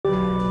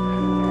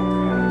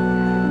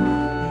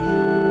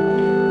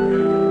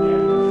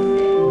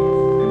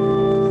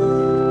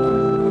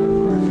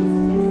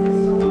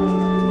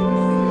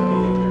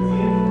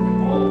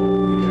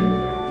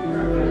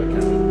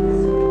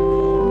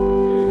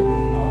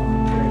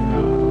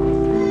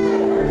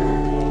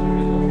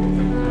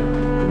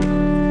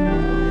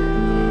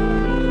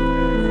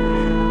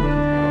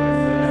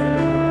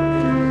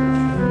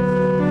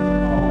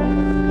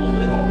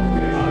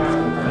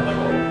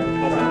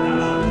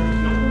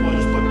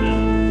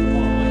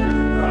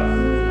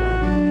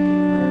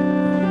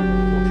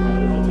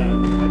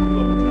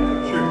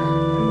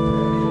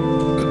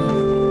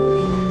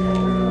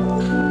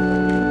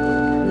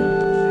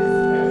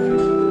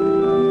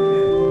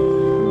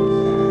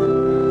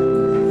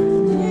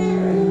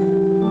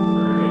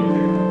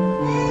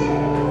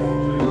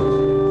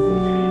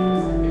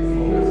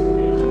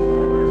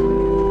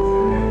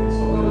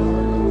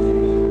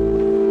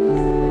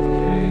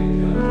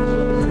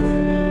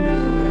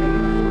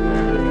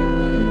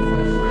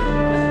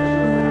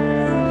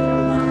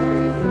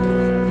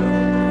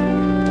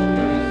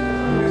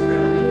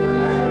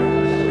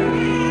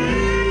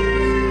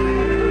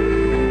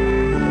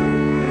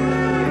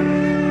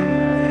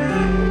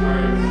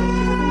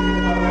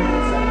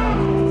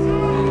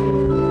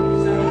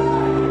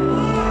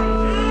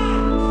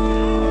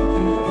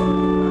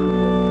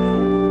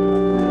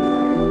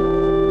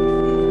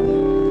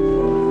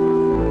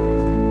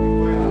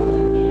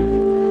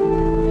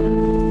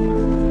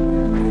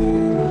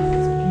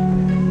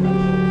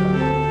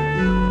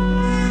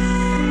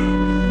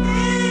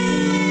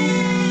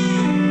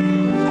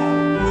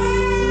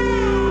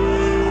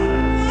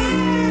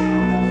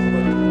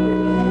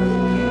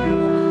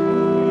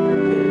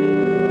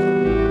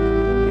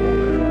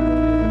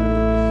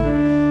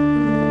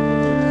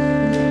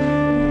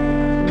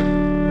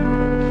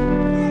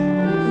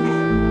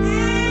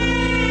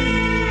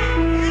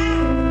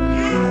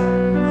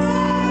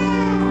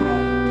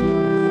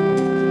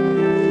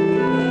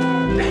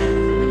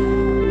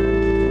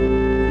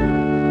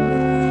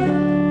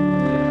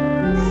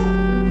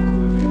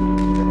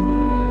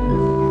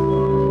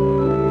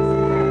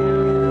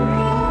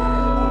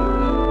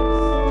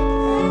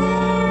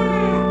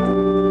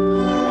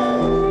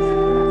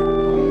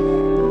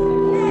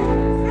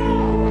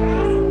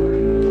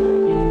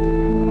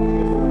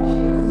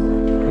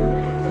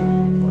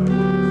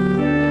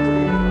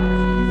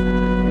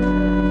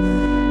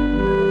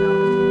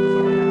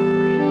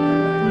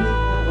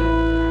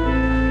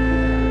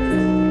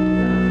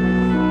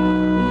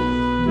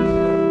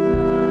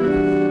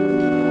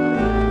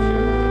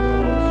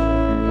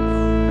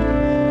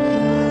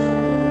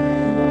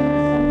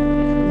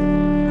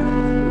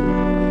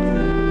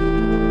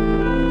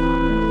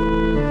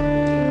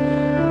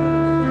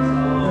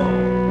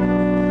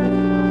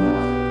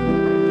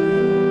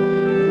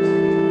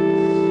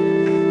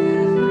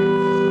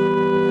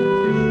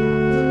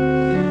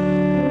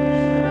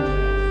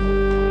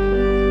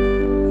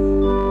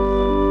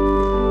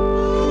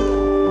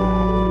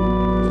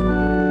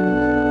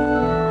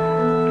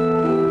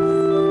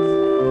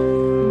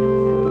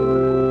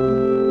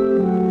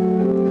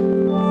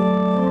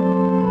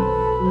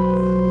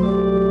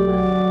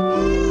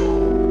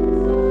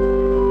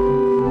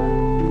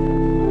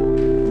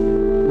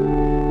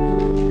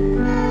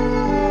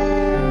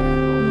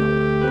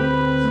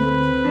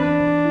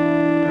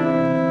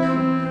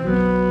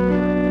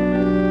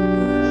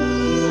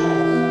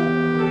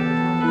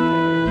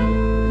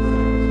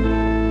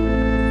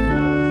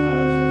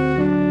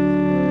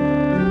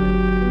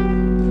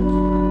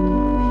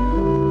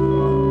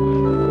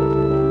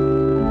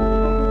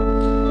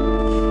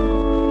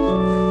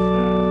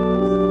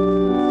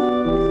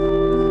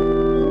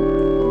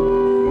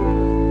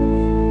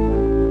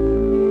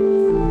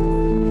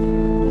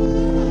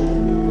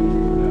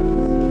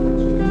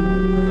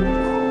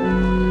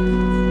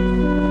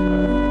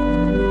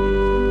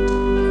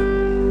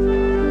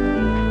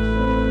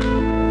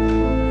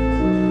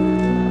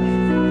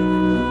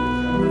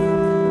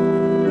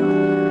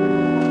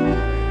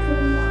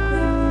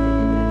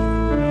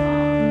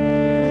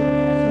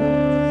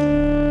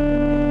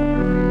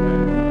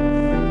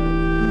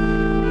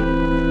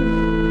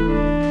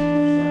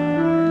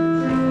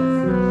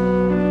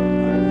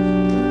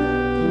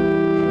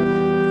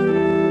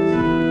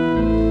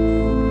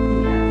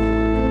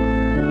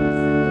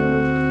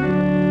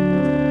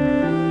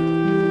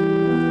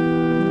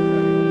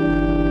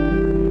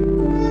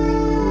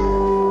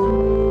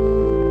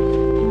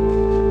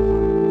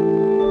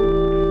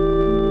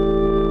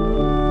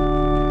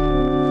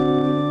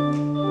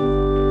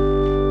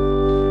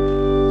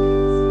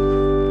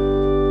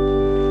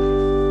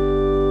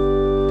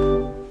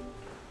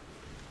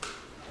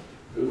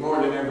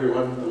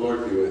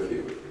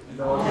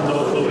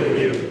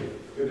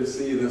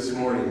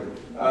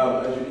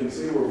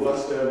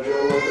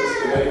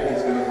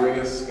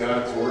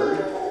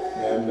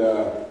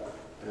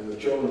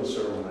children's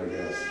sermon, I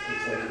guess.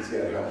 Looks like he's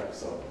got help,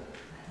 so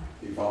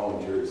he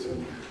volunteers.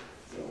 And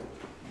so,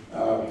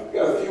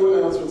 got a few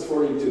announcements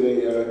for you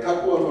today. A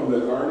couple of them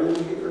that aren't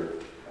in here.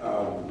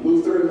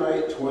 Lutheran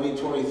Night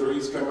 2023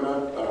 is coming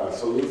up.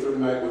 So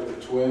Lutheran Night with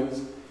the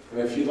Twins. And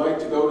if you'd like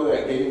to go to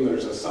that game,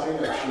 there's a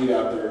sign-up sheet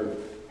out there.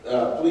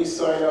 Please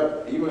sign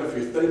up, even if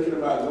you're thinking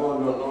about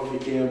going, don't know if you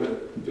can,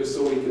 but just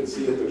so we can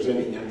see if there's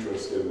any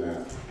interest in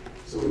that,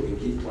 so we can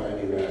keep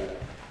planning that.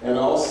 And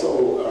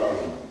also,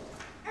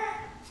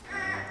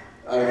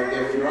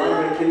 if you're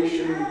on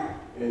vacation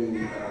and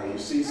you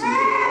see some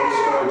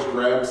postcards,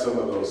 grab some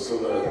of those, so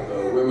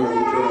the women of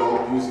Lutheran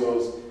will use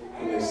those,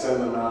 and they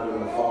send them out in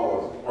the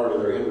fall as part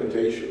of their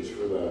invitations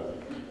for the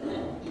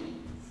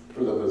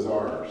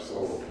bazaar.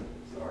 So,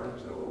 bazaar,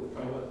 is that what we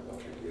call it?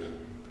 Okay, good.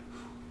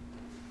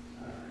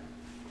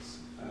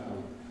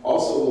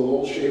 Also, the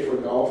Lowell Schaefer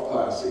Golf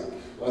Classic,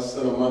 less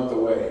than a month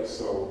away.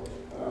 So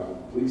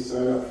please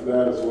sign up for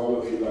that as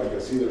well if you'd like. I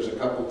see there's a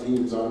couple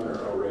teams on there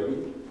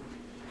already.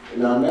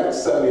 And now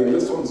next Sunday, and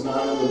this one's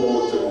not in the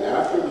bulletin,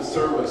 after the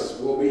service,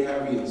 we'll be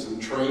having some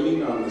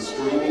training on the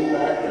streaming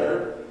back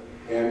there.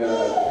 And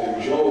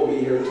Joe will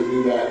be here to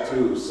do that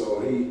too. So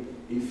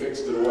he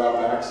fixed it a while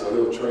back, so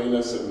he'll train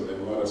us and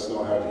let us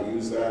know how to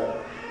use that.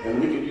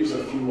 And we could use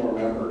a few more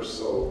members,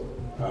 so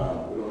we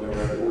don't ever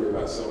have to worry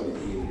about somebody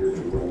being here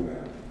to run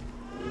that,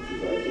 if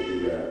you'd like to do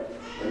that.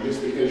 And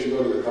just because you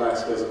go to the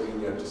class doesn't mean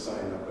you have to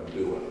sign up and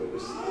do it, but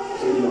just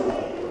so you know how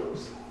it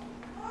works.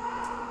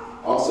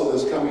 Also,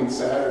 this coming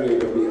Saturday,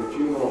 there'll be a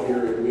funeral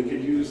here, and we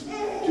could use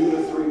 2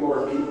 to 3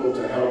 more people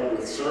to help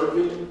with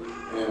serving,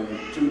 and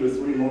 2 to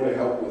 3 more to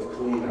help with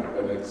cleanup.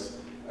 And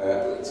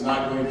it's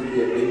not going to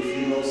be a big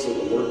funeral, so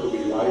the work will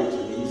be light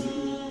and easy,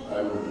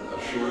 I'm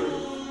assured.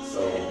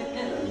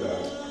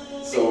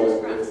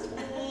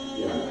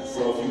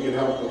 So if you could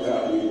help with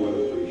that, we would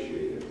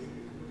appreciate it.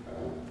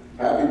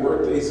 Happy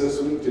birthdays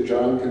this week to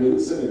John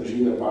Knudsen and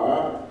Gina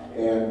Ba,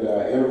 and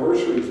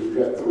anniversaries, we've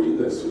got 3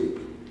 this week.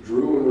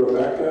 Drew and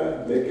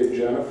Rebecca, Nick and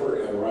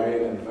Jennifer, and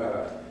Ryan and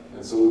Vetta.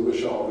 And so we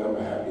wish all of them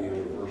a happy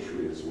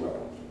anniversary as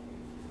well.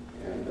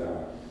 And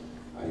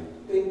I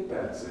think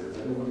that's it. Is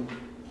anyone?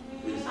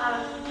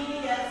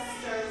 PBS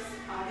starts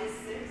August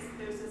 6th.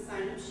 There's a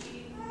sign-up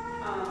sheet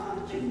on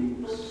the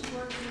big bulletin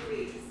board 2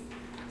 weeks.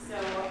 So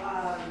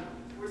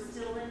we're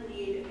still in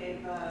need of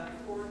a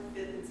 4th,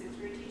 5th, and 6th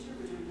grade teacher.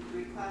 We're doing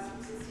 3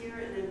 classrooms this year,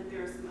 and then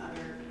there are some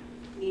other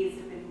needs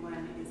if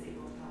anyone is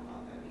able to help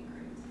out. That'd be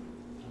great.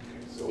 Okay,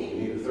 so we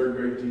need a 3rd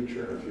grade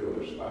teacher and a few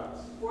other spots.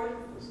 4th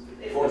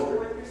or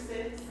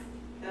 6th,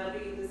 that'll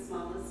be the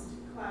smallest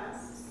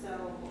class. So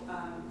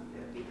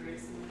that'd be great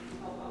if someone can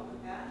help out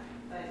with that.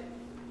 But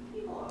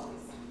people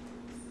always.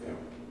 Yeah.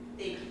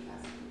 Thank you,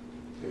 Pastor.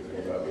 Good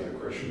thing about being a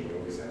Christian, we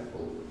always have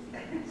hope.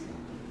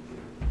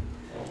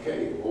 Okay,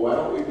 well, why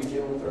don't we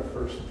begin with our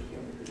first hymn?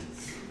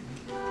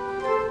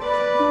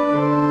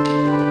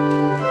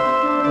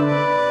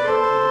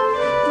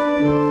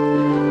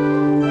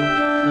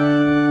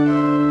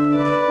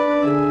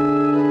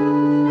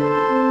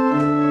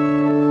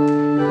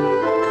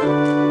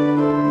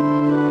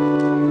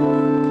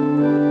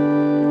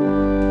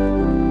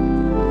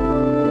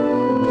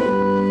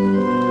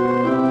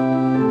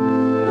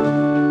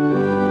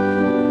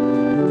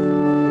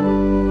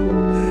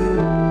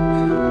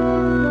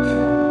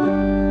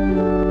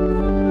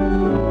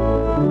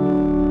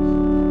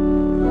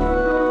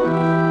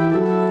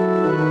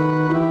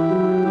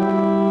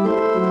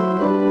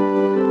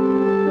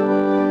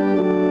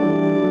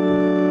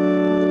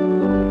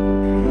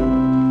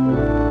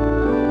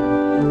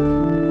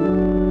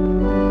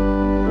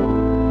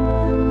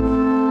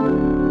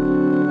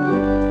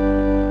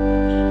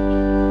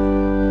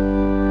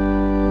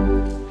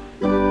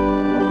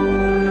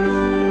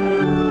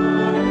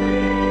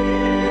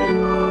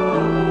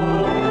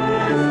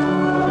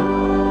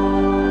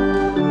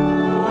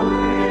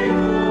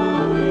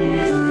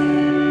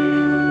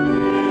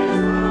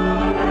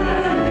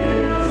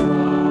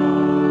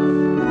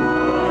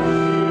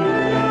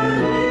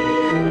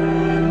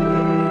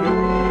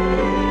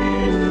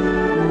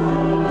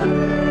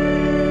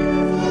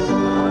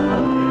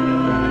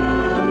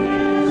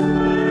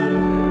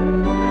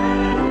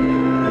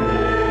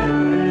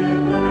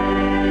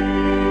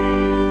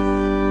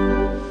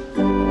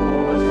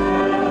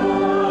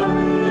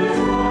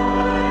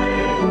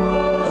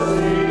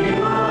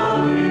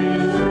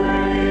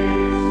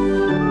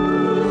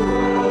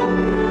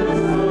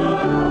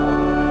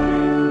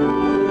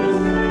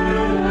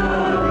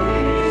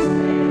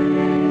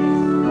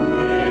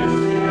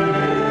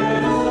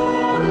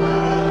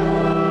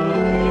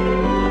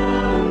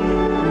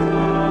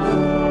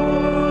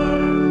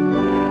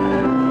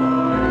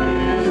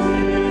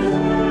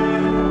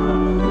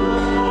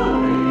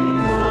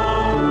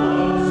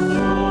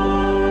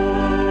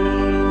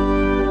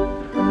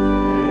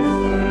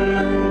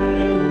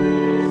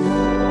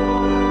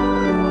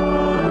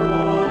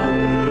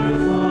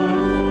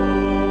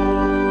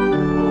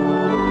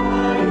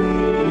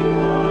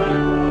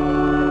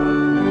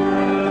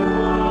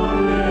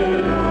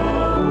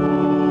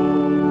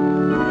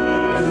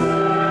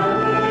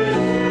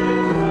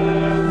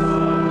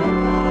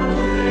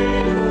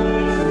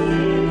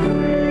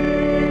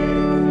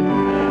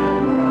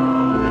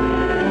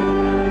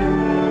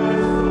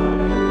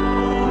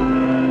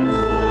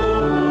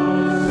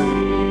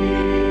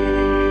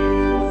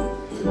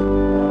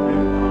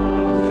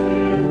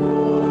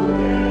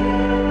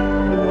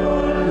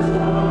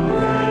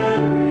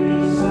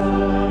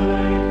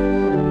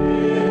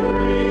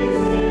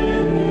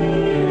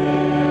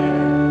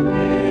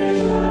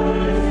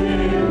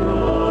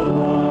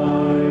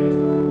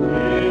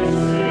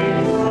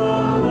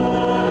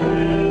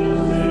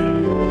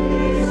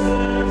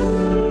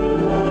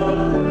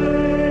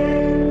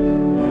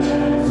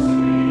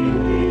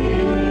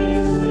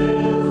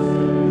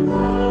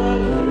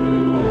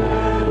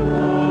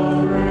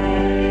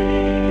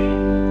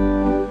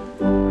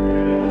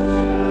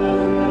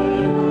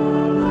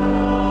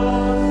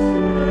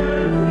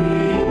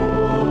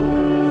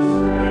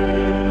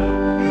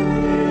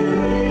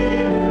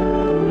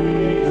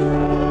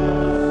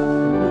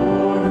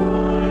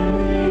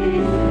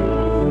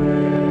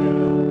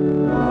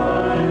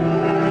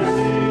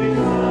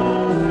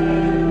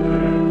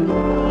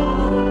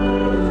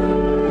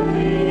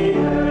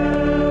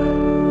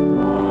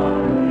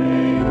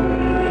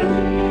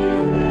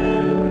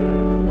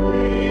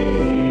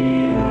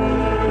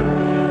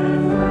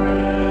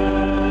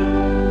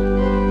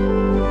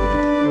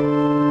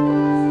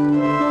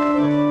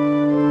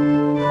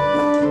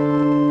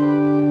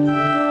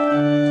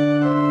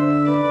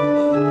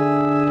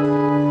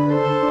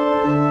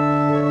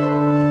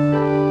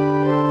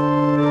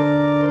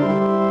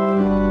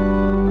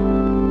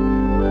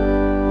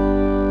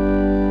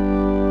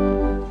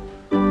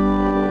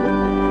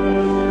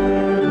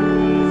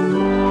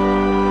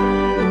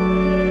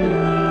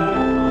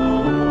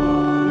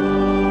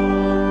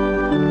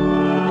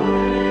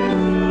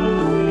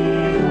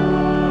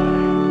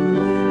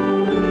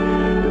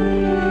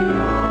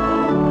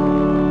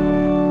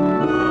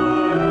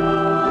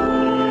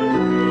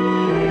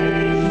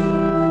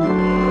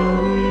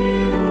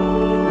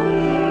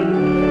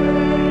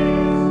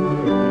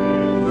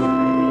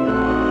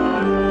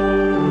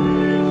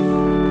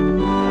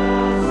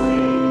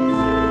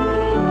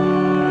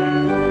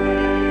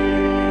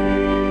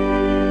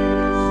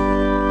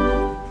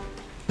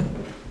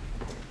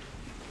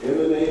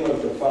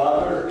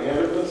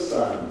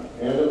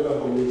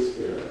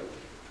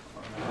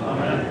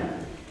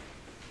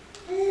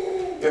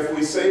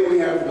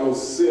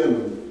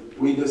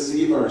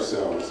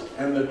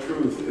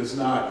 truth is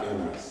not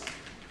in us.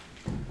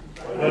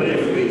 But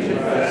if we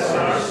confess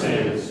our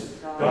sins,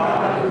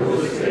 God,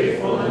 who is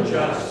faithful and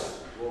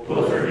just,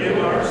 will forgive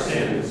our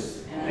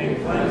sins and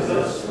cleanse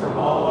us from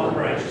all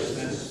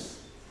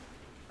unrighteousness.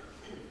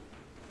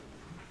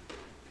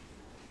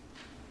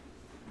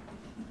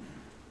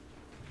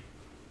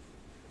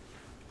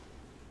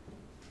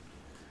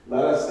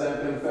 Let us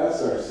then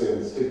confess our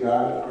sins to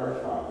God our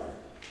Father.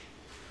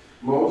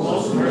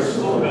 Most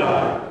merciful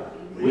God,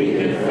 we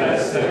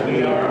confess that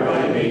we are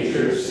by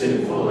nature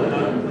sinful and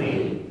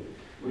unclean.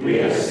 We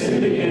have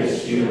sinned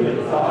against you in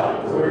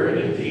thought, word,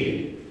 and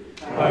deed,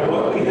 by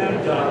what we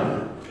have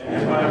done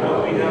and by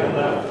what we have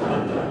left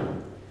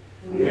undone.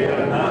 We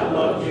have not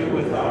loved you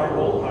with our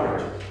whole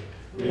heart.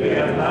 We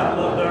have not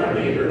loved our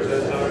neighbors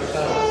as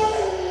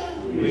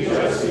ourselves. We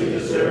justly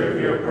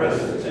deserve your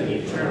present and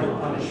eternal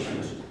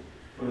punishment.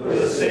 For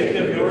the sake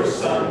of your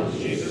Son,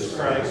 Jesus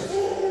Christ,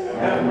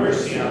 have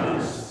mercy on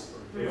us.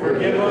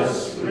 Forgive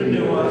us,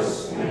 renew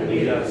us, and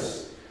lead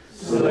us,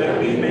 so that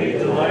we may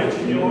delight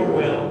in your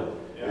will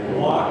and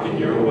walk in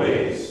your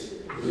ways,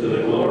 to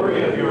the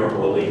glory of your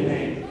holy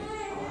name.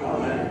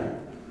 Amen.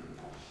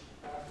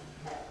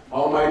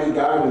 Almighty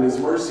God, in his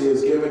mercy,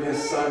 has given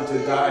his Son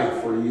to die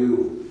for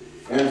you,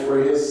 and for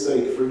his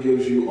sake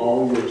forgives you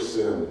all your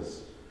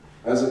sins.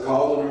 As a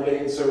called and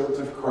ordained servant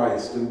of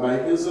Christ, and by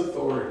his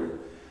authority,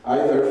 I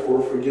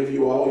therefore forgive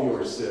you all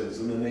your sins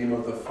in the name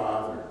of the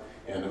Father,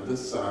 and of the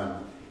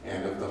Son,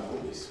 and of the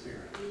Holy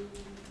Spirit.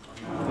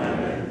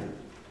 Amen.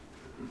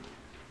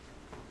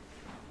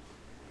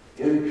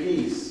 In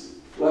peace,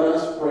 let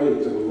us pray to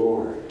the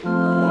Lord.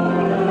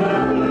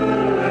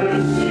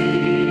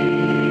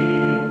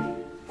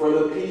 For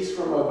the peace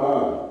from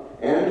above,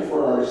 and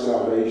for our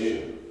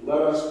salvation,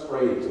 let us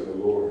pray to the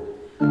Lord.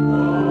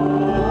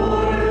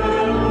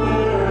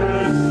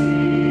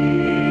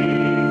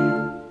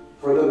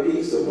 For the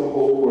peace of the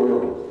whole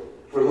world,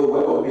 for the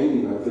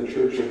well-being of the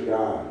Church of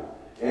God,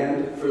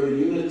 and for the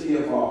unity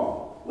of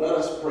all, let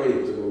us pray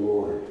to the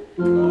Lord.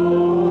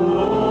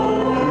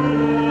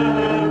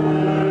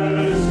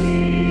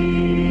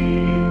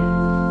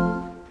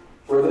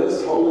 For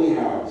this holy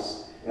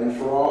house, and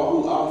for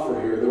all who offer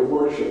here their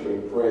worship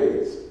and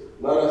praise,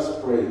 let us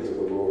pray to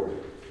the Lord.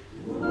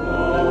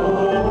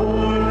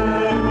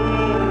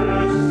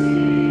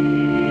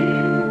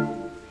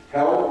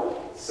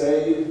 Help,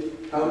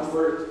 save,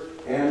 comfort,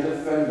 and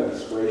defend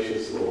us,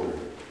 gracious Lord.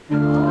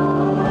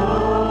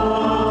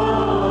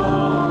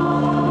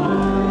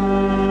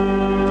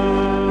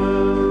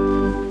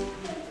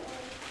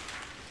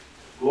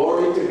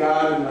 Glory to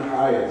God in the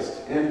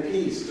highest, and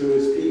peace to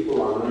his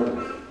people on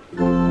earth.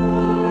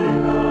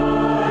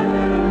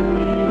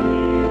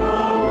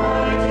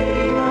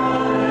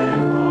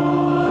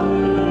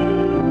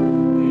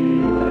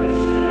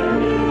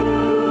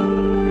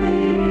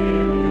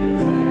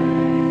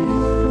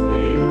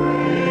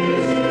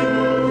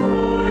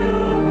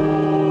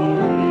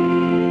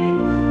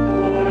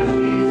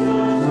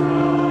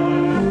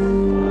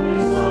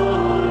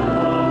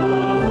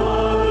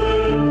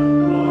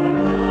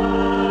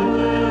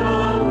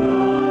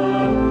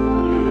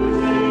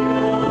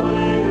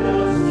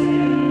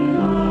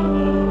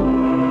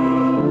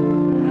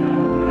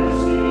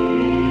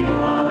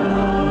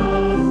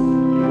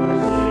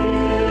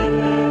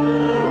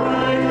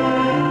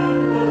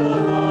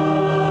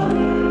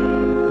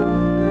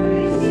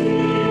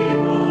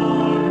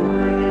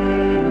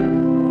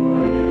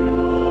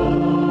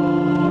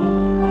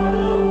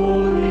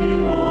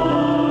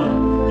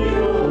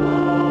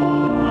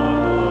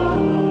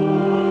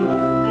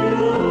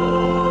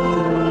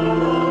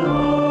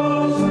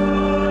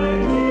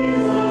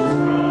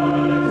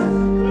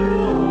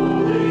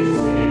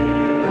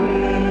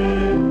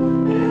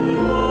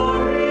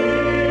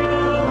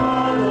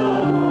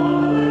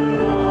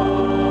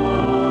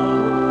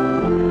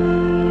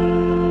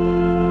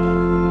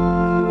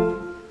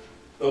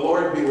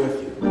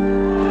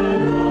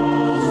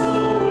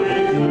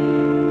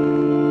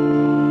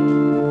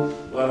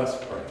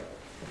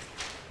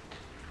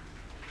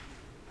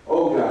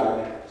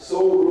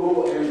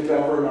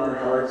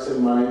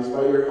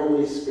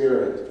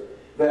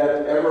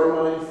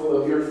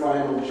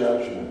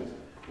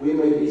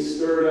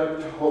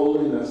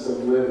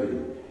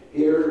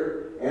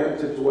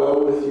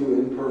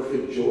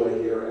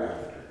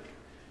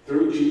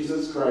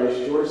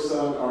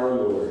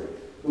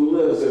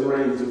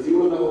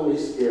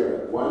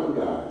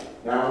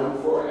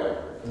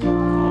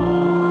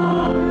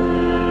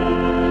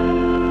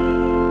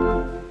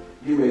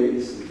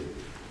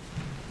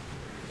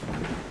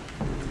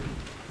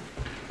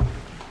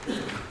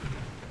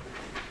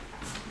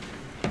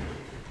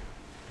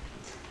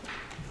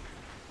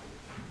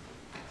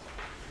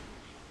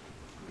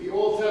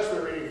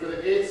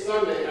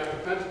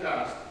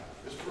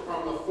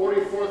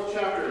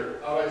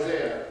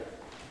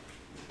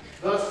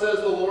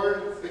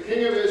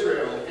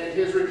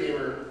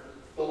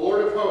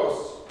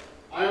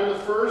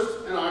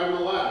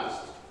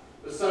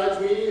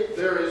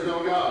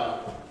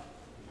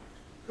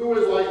 Who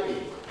is like me?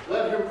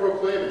 Let him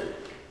proclaim it.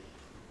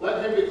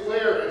 Let him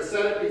declare and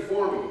set it before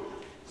before me,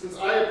 since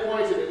I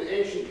appointed an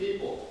ancient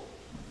people.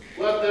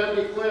 Let them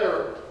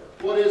declare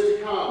what is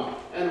to come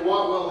and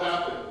what will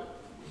happen.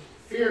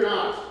 Fear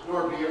not,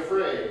 nor be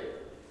afraid.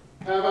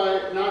 Have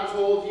I not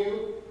told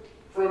you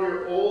from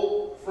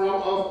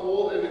of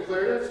old and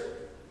declared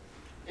it?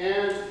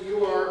 And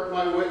you are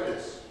my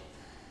witness.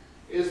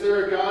 Is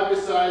there a God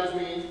besides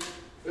me?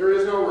 There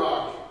is no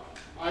rock.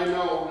 I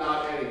know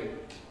not any.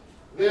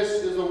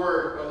 This is the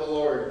word of the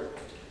Lord.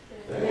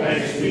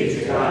 Thanks be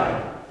to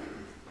God.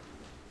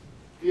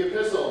 The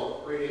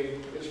epistle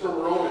reading is from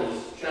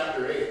Romans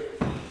chapter 8.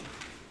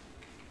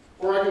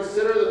 For I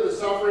consider that the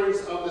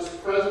sufferings of this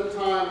present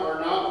time are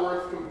not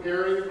worth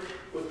comparing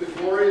with the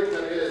glory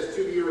that is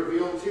to be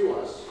revealed to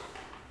us.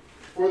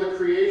 For the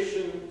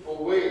creation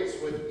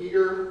awaits with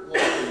eager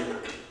longing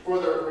for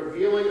the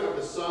revealing of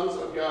the sons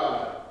of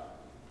God.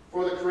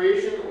 For the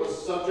creation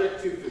was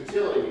subject to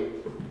futility,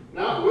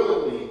 not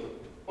willingly,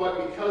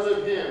 but because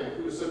of him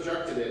who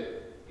subjected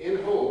it,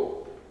 in hope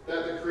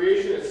that the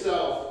creation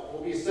itself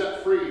will be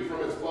set free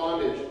from its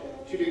bondage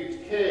to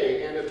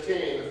decay and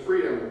obtain the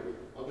freedom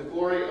of the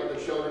glory of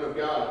the children of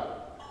God.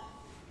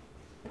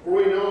 For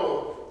we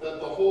know that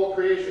the whole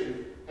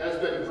creation has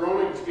been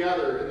groaning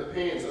together in the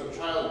pains of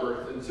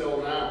childbirth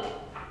until now.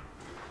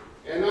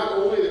 And not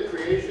only the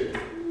creation,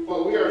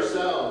 but we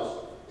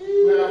ourselves,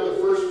 who have the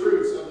first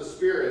fruits of the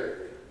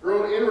Spirit,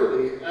 groan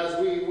inwardly as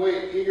we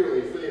wait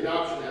eagerly for the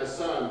adoption as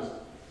sons,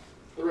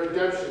 the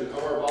redemption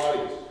of our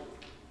bodies.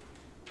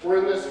 For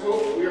in this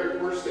hope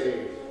we're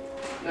saved.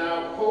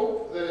 Now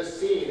hope that is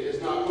seen is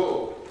not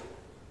hope,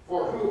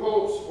 for who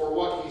hopes for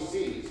what he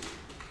sees?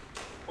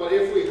 But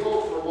if we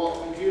hope for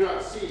what we do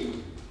not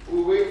see,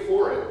 we wait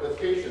for it with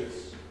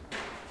patience.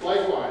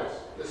 Likewise,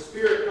 the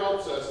Spirit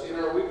helps us in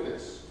our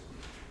weakness,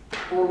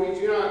 for we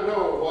do not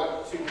know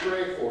what to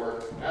pray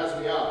for as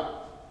we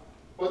ought.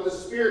 But the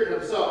Spirit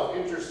himself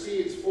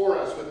intercedes for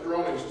us with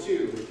groanings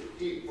too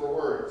deep for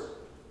words.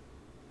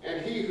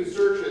 And he who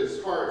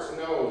searches hearts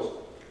knows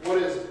what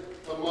is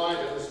the mind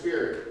of the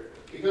Spirit,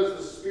 because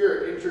the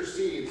Spirit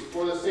intercedes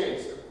for the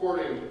saints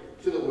according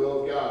to the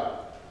will of God.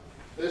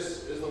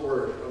 This is the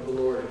word of the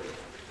Lord.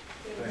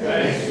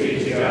 Thanks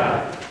be to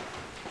God.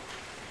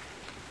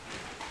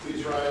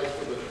 Please rise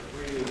for the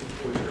reading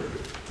of Holy Scripture.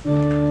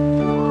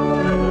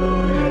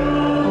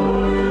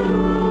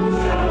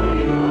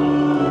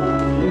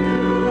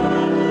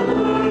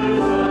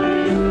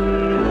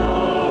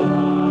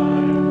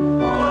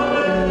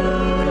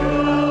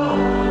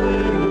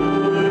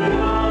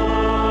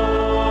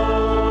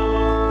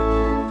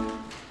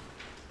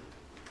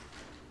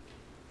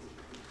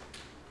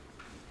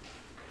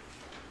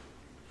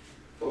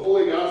 The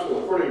Holy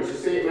Gospel according to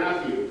St.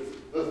 Matthew,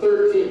 the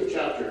 13th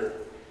chapter.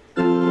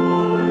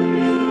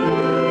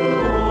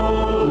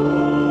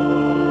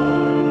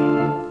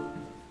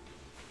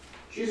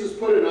 Jesus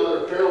put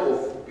another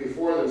parable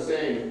before them,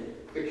 saying,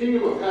 the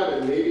kingdom of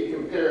heaven may be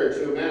compared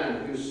to a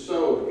man who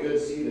sowed good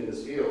seed in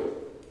his field.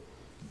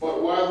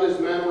 But while his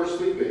men were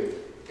sleeping,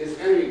 his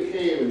enemy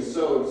came and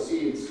sowed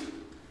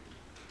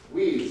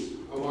weeds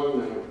among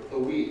them, the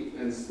wheat,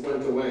 and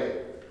went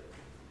away.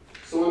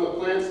 So when the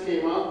plants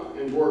came up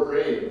and bore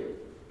grain,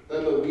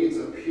 then the weeds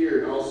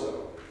appeared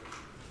also.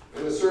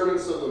 And the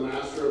servants of the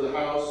master of the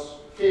house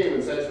came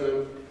and said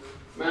to him,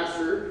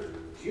 Master,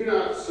 do you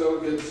not sow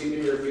good seed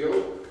in your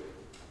field?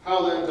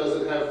 How then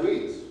does it have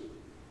weeds?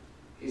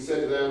 He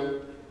said to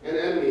them, an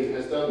enemy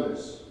has done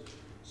this.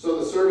 So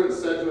the servants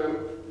said to him,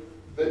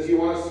 then do you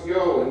want us to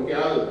go and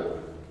gather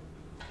them?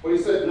 But he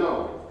said,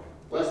 no,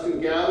 lest in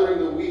gathering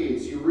the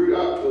weeds you root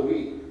up the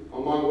wheat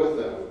along with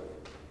them.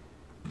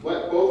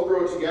 Let both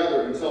grow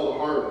together until the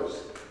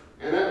harvest.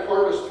 And at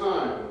harvest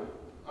time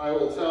I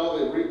will tell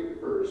the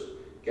reapers,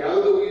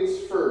 gather the weeds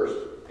first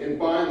and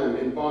bind them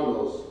in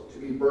bundles to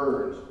be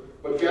burned,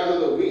 but gather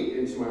the wheat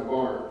into my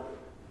barn.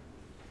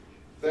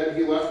 Then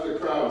he left the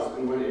crowds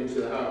and went into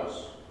the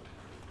house.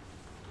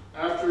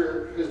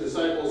 After his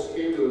disciples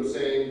came to him,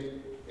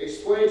 saying,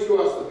 explain to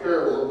us the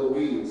parable of the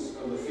weeds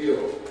of the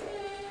field.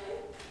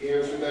 He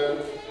answered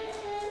them,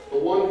 the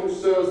one who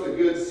sows the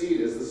good seed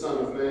is the Son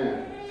of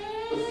Man.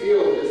 The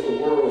field is the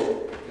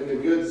world, and the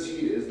good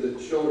seed is the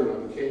children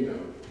of the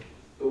kingdom.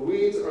 The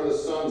weeds are the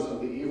sons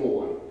of the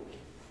evil one,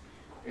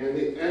 and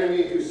the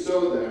enemy who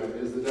sowed them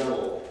is the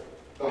devil.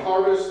 The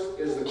harvest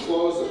is the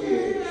close of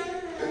the age,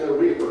 and the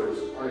reapers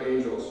are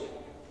angels.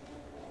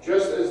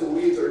 Just as the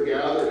weeds are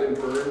gathered and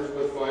burned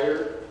with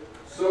fire,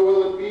 so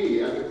will it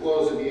be at the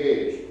close of the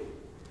age.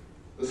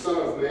 The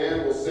Son of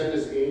Man will send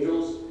his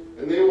angels,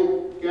 and they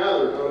will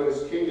gather out of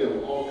his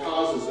kingdom all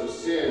causes of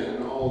sin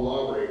and all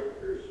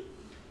lawbreakers,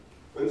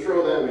 and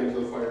throw them into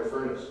the fire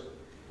furnace.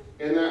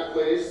 In that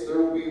place there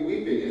will be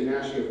weeping and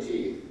gnashing of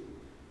teeth.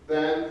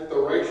 Then the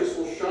righteous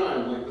will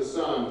shine like the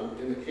sun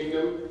in the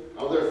kingdom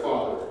of their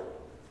Father.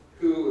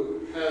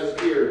 Who has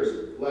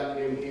ears, let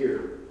him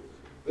hear.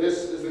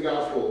 This is the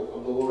gospel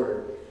of the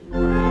Lord.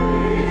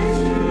 Praise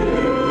to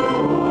you,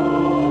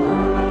 O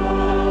Christ.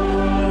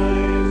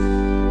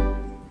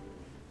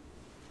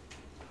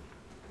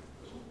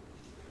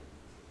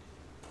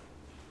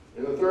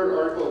 In the third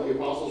article of the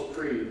Apostles'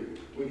 Creed,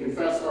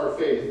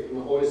 faith in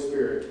the Holy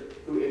Spirit,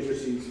 who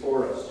intercedes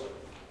for us.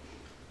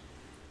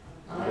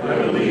 I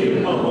believe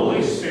in the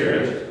Holy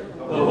Spirit,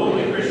 the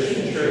Holy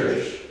Christian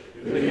Church,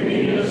 the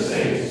communion of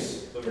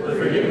saints, the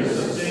forgiveness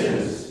of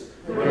sins,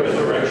 the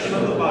resurrection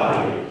of the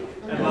body,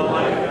 and the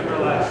life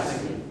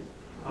everlasting.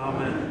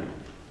 Amen.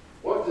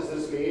 What does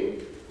this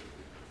mean?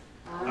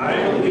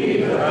 I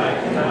believe that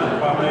I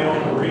cannot, by my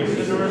own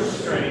reason or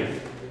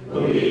strength,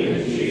 believe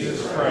in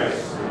Jesus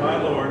Christ,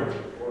 my Lord,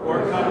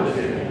 or come to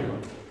him.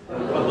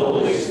 But the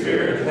Holy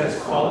Spirit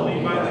has called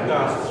me by the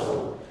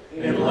gospel,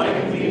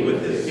 enlightened me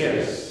with his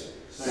gifts,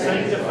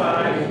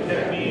 sanctified and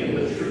kept me in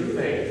the true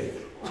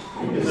faith.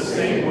 In the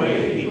same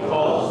way he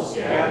calls,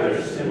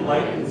 gathers,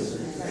 enlightens,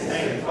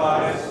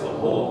 sanctifies the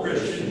whole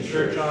Christian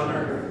church on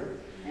earth,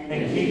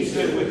 and keeps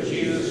it with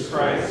Jesus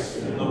Christ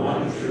in the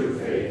one true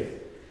faith.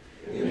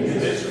 In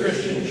this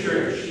Christian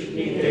church,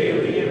 he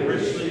daily and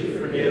richly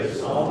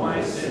forgives all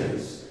my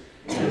sins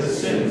and the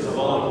sins of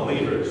all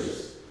believers.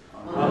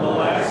 On the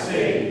last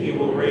day, he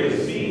will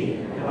raise me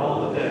and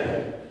all the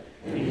dead,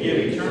 and give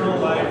eternal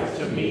life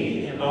to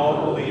me and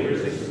all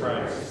believers in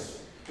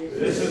Christ.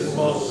 This is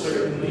most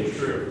certainly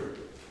true.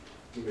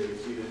 You may be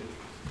seated.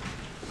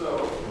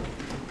 So,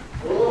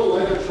 we're a little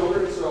light on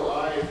children, so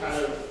I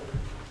kind of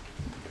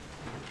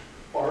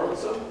borrowed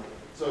some.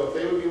 So if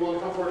they would be willing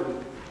to come forward,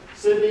 and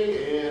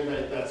Sydney, and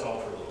that's all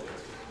for little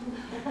kids.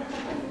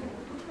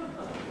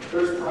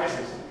 There's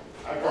prizes,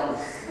 I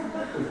promise.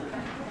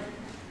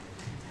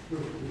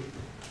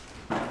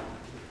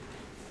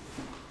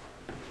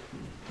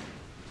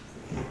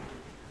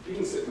 You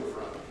can sit in the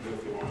front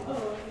if you want.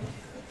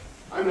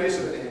 I'm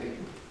nicer than Andy.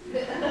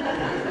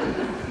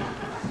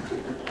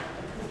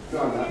 No,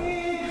 I'm not.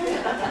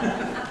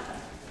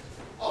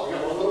 Oh, we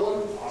got one little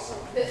one?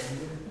 Awesome. Me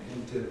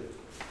too.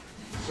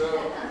 So,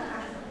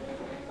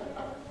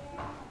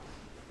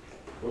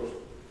 whoops.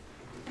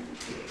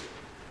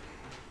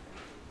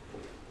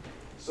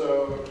 So,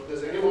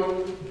 does anyone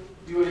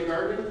do any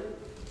gardening?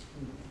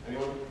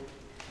 Anyone?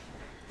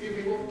 A few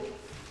people?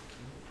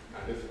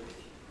 Kind of.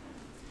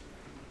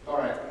 All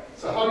right.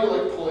 So, how do you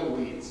like pulling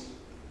weeds?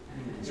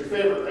 It's your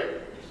favorite, right?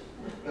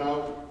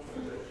 No?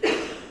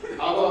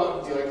 How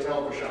about, do you like to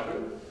help with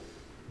shopping?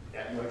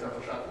 Yeah, you like to help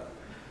with shopping?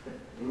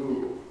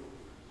 Ooh.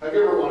 Have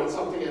you ever wanted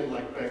something and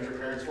like begged your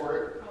parents for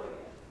it? Oh,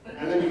 yeah.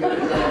 And then you get it.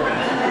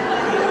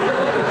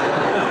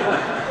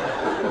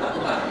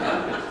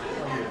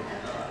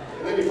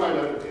 And then you find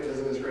out it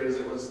isn't as great as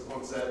it was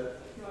once said.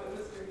 No, it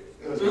was great.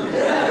 It was great.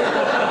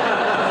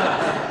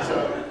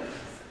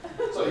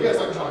 So you guys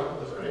like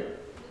chocolate, right?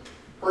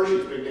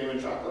 Hershey's big name in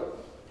chocolate.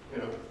 You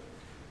know.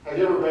 Have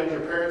you ever begged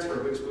your parents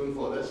for a big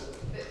spoonful of this?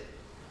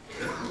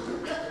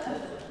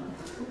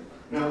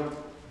 No? No? Okay.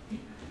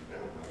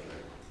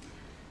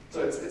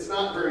 So it's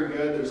not very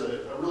good. There's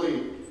a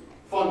really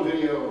fun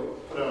video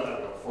put out, I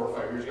don't know, 4 or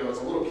 5 years ago. It's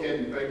a little kid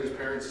who begged his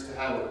parents to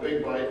have a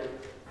big bite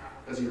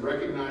because he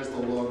recognized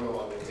the logo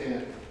on the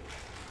tin,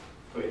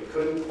 but he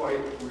couldn't quite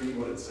read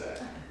what it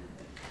said.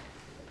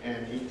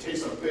 And he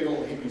takes a big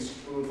old heaping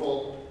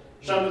spoonful,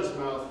 shoved it in his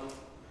mouth,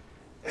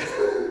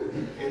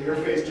 and your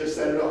face just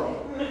said it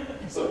all.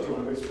 So do you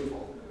want a big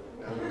spoonful?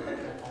 No? Okay.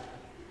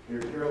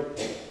 You're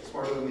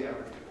smarter than the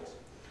average people.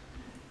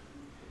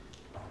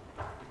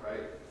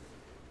 Right?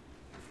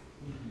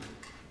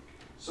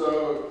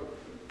 So,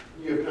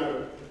 you've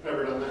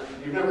never done that?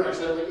 You've never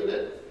accidentally eaten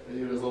it,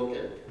 even as a little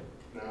kid?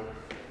 No?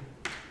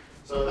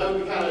 So that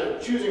would be kind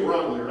of choosing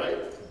wrongly,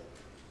 right?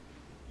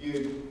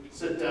 You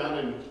sit down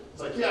and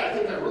it's like, yeah, I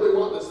think I really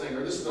want this thing,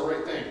 or this is the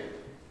right thing.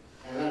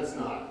 And then it's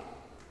not.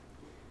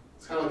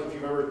 It's kind of like if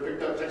you've ever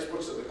picked up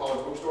textbooks at the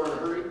college bookstore in a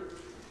hurry,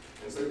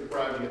 and sleep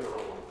deprived, you get the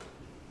wrong one.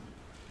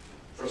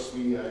 Trust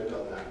me, I've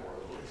done that more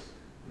than once.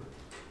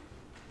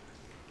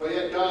 But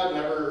yet God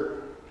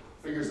never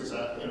figures this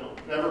out,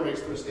 never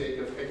makes the mistake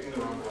of picking the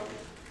wrong one.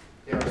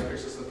 He always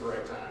picks us at the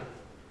right time.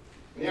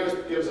 And he always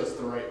gives us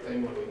the right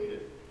thing when we need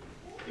it.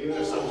 Even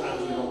if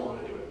sometimes we don't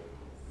want to do it.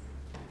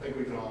 I think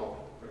we can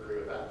all agree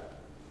with that.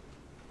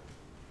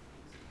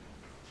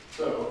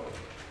 So,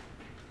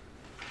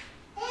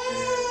 and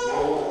we're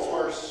a little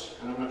sparse,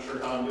 and I'm not sure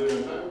how I'm doing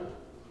in time.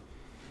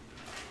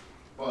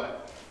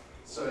 But,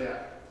 so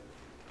yeah.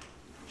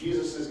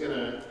 Jesus is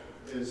gonna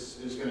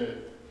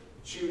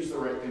choose the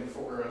right thing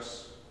for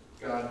us.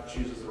 God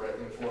chooses the right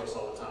thing for us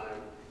all the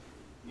time.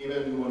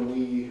 Even when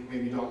we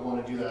maybe don't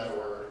want to do that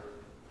or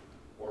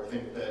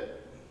think that,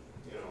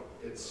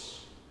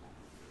 it's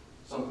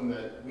something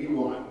that we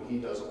want and he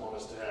doesn't want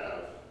us to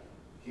have,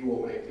 he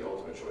will make the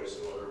ultimate choice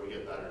in whether we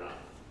get that or not.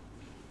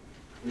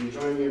 Will you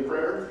join me in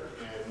prayer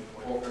and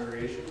the whole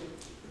congregation,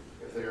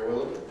 if they are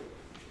willing?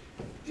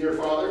 Dear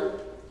Father,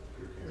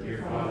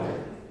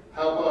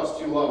 help us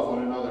to love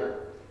one another.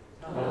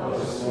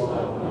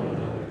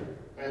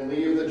 And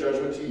leave the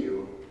judgment to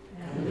you.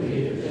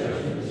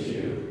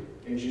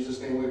 In Jesus'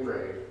 name we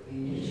pray.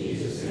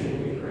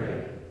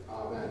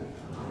 Amen.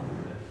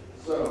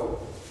 So,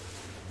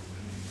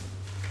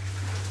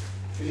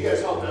 if you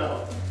guys helped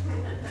out,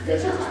 you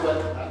guys have to split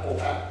that whole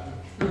pack?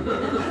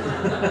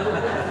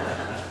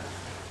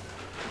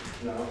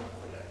 No?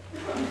 Okay.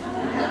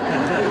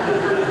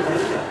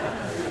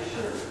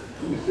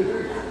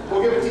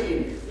 We'll give it to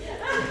Edie.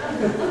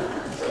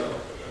 So,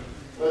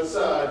 let's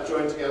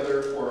join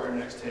together for our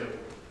next hymn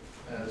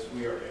as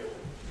we are able.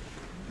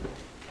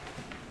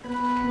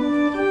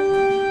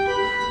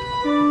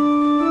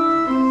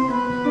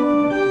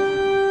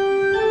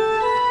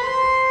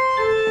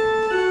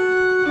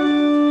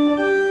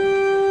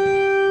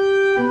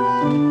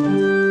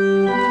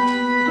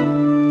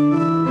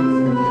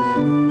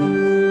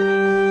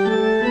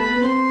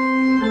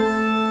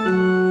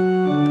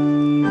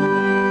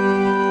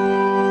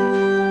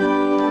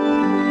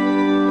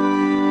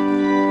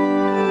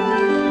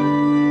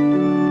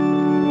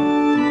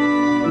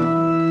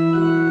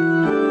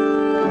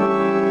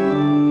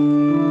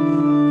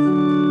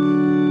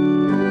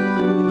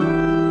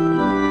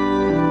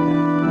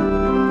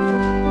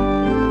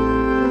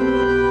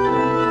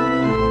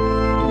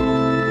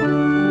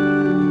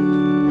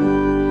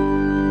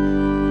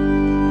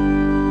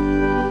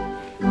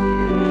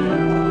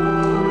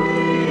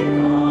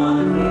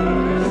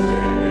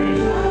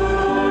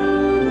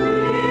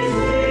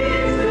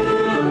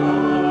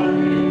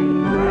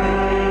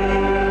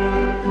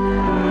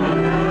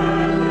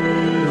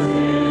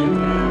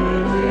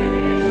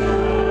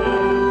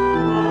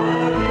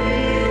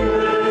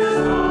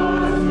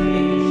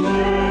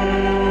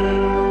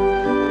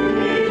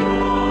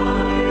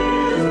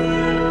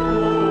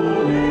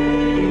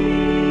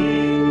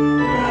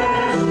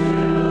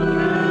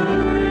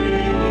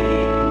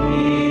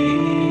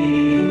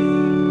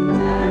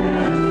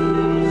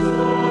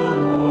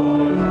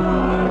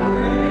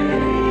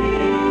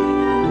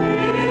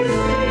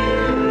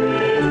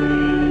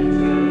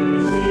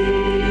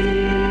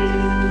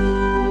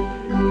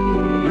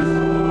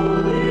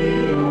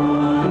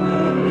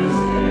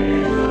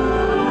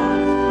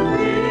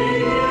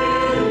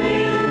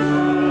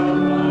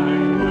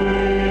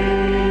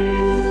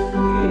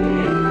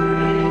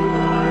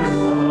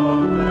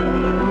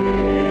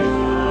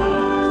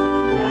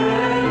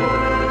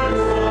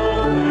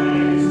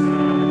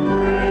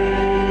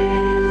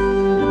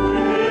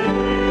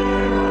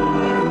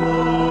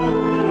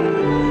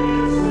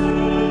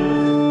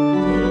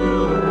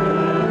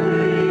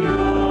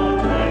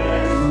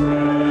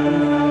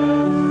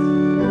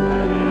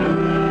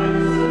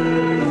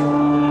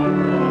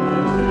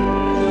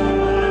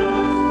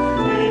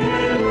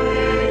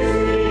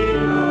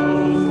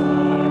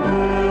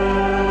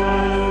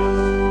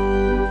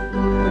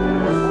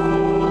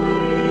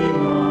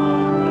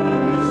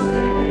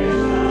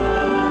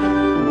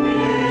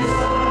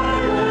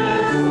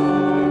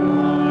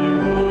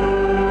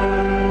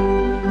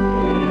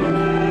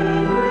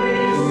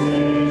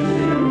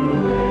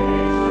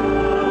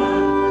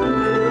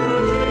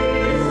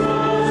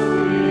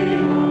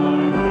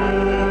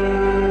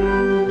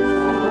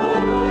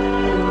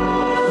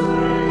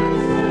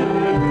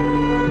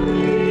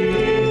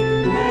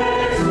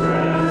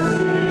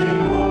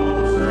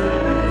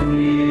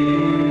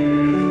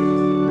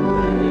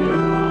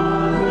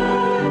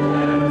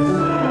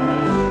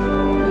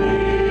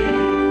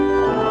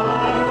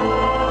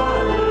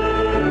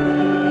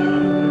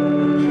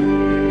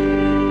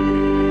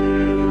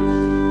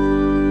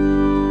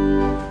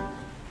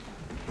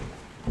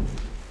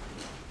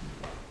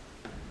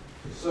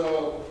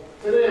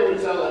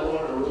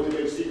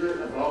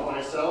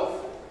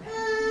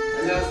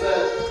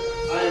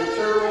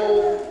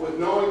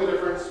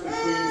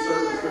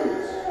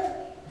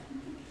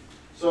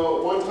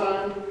 So one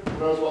time,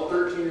 when I was about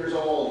 13 years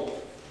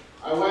old,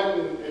 I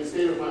went and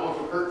stayed with my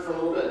Uncle Kurt for a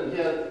little bit, and he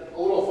had a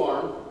little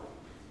farm.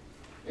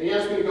 And he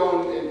asked me to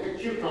go and pick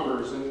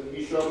cucumbers, and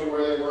he showed me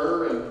where they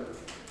were and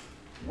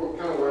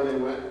kind of where they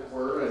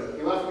were, and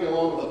he left me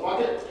alone with a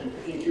bucket and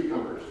picking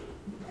cucumbers.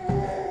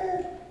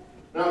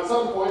 Now at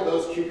some point,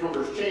 those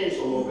cucumbers changed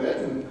a little bit,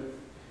 and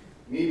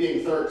me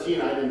being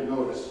 13, I didn't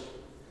notice.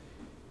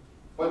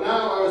 But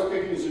now I was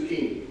picking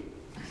zucchini.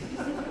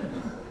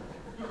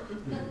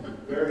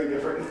 Very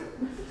different.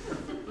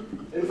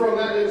 And from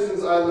that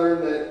instance, I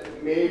learned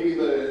that maybe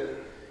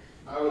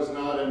I was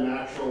not a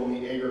natural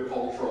in the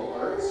agricultural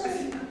arts,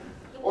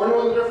 or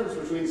knowing the difference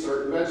between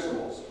certain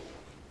vegetables.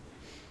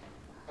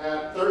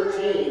 At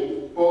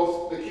 13,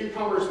 both the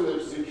cucumbers and the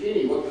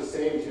zucchini looked the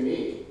same to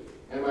me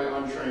and my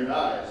untrained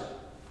eyes.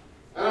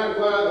 And I'm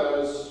glad that I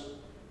was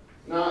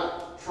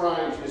not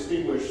trying to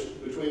distinguish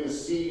between the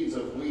seeds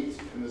of wheat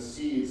and the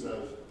seeds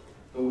of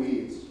the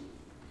weeds.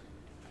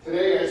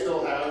 Today, I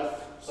still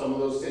have some of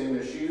those same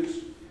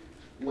issues.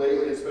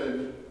 Lately, it's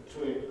been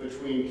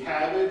between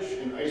cabbage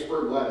and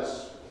iceberg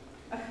lettuce,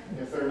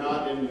 if they're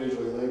not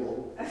individually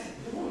labeled.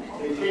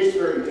 They taste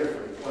very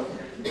different, but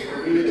for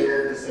me, they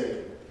look the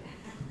same.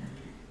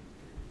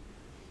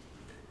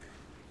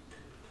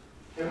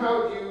 And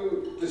how would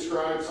you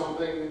describe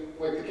something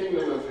like the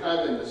kingdom of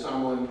heaven to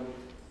someone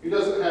who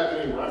doesn't have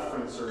any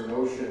reference or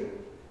notion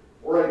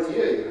or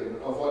idea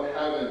even of what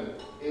heaven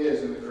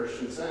is in the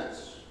Christian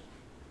sense?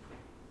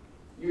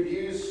 You'd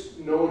use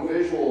known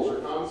visuals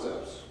or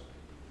concepts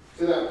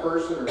to that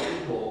person or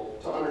people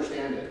to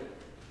understand it.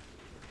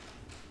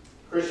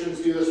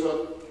 Christians do this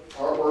with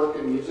artwork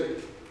and music.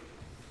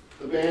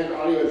 The band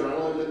Audio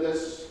Adrenaline did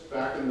this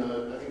back in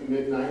the, I think,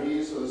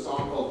 mid-90s with a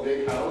song called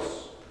Big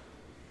House.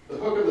 The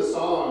hook of the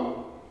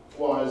song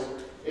was,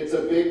 it's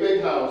a big,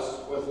 big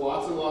house with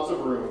lots and lots of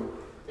room.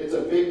 It's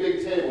a big,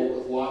 big table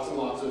with lots and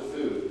lots of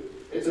food.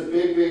 It's a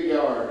big, big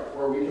yard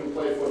where we can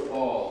play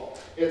football.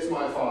 It's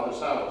my Father's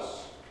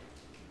house.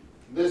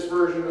 This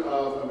version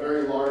of a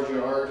very large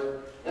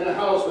yard and a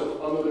house with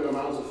unlimited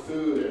amounts of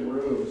food and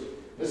rooms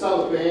is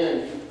how the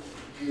band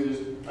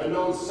used a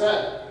known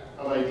set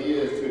of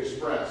ideas to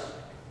express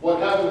what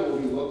heaven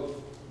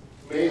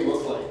may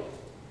look like.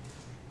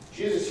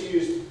 Jesus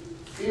used a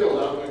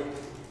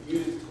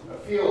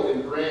field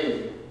and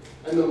grain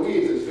and the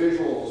weeds as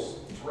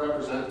visuals to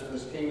represent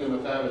this kingdom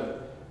of heaven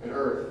and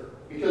earth.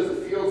 Because the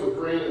fields with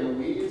grain and the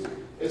weeds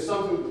is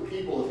something that the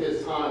people of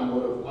his time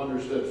would have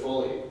understood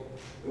fully.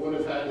 They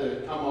wouldn't have had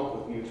to come up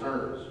with new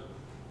terms.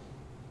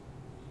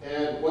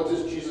 And what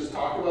does Jesus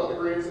talk about the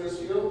grains in his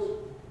field?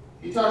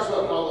 He talks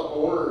about how the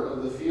owner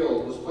of the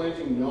field was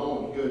planting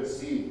known good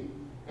seed.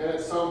 And at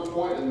some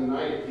point in the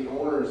night, the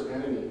owner's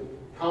enemy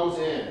comes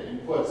in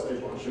and puts a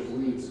bunch of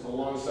weeds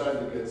alongside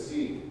the good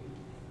seed.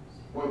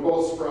 When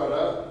both sprout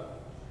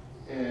up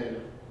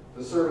and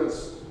the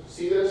servants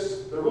see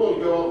this, they're willing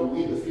to go out and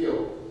weed the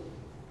field.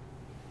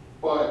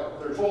 But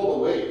they're told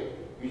to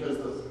wait because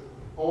the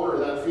owner of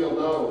that field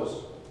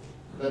knows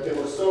that they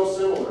look so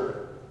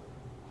similar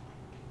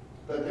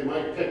that they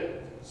might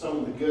pick some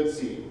of the good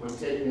seed when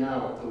taking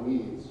out the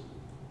weeds.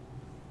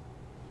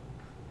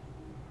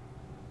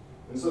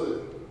 And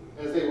so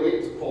as they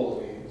wait to pull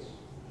the weeds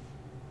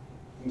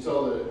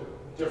until the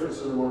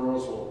differences are more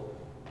noticeable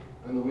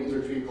and the weeds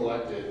are to be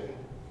collected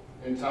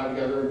and tied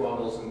together in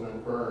bundles and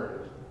then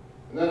burned.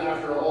 And then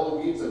after all the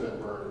weeds have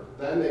been burned,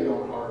 then they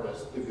go and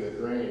harvest the good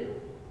grain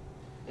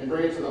and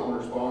bring it to the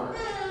owner's barn.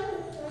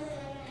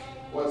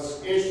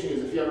 What's interesting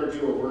is if you ever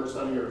do a word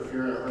study or if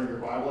you're on your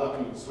Bible app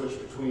and you can switch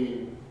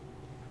between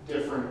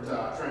different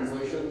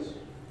translations,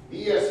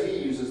 the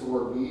ESV uses the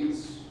word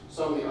weeds.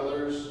 Some of the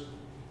others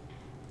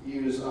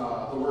use the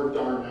word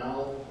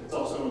darnel. It's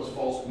also known as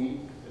false wheat.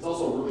 It's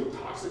also really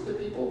toxic to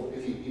people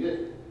if you eat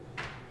it.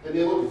 And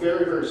they look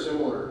very, very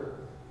similar,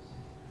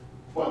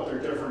 but they're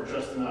different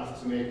just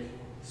enough to make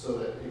so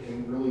that it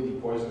can really be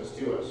poisonous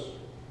to us.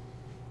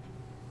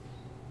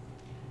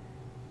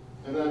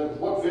 And then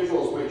what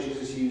visuals might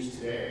Jesus use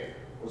today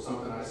was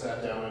something I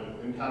sat down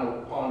and kind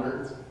of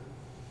pondered.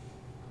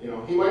 You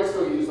know, he might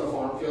still use the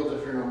farm fields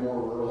if you're in a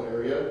more rural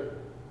area,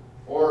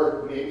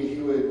 or maybe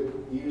he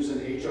would use an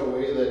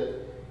HOA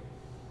that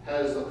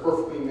has the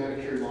perfectly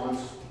manicured lawns,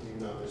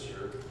 maybe not this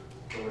year,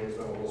 the rain's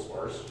been a little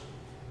sparse.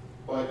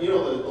 But you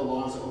know the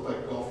lawns that look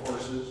like golf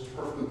courses,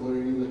 perfectly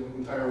gleaming the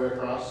entire way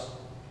across.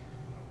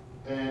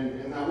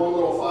 And that one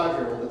little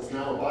 5-year-old that's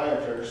now a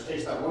bioterror just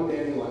takes that one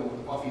dandelion with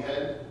a puffy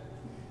head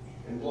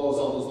and blows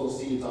all those little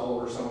seeds all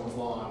over someone's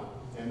lawn,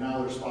 and now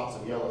there's spots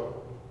of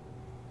yellow.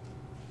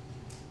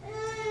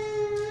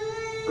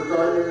 For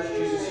gardeners,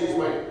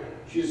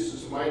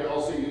 Jesus might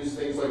also use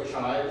things like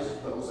chives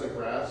that looks like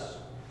grass,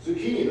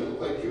 zucchini that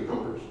look like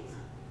cucumbers,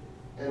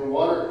 and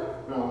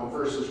watermelon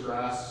versus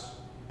grass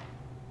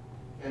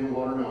and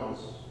watermelons,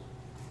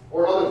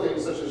 or other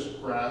things such as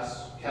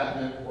grass,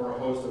 catnip, or a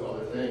host of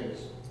other things.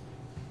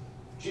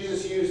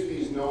 Jesus used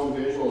these known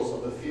visuals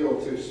of the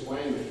field to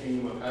explain the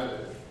kingdom of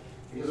heaven,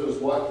 because it was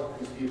what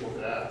his people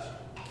could ask.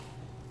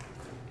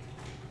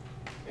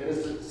 And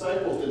his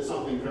disciples did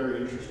something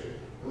very interesting,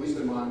 at least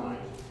in my mind.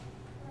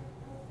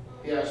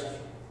 He asked,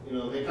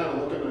 they kind of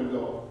look at him and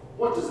go,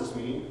 what does this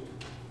mean?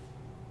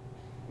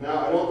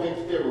 Now, I don't think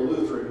that they were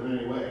Lutheran in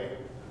any way,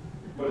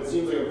 but it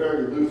seems like a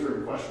very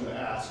Lutheran question to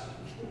ask.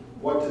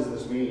 What does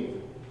this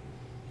mean?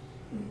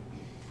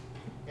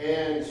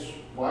 And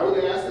why would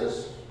they ask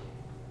this?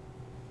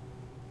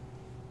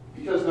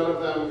 Because none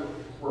of them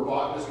were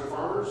botanists or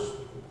farmers?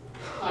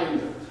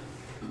 Kind of.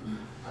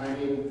 I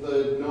mean,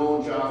 the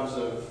known jobs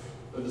of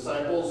the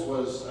disciples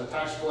was a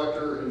tax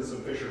collector and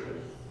some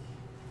fishermen,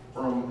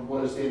 from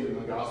what is stated in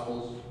the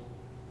Gospels.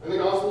 And the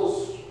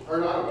Gospels are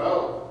not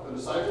about the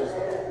disciples,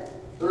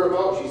 they're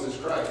about Jesus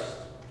Christ.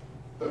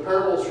 The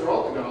parables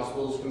throughout the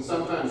Gospels can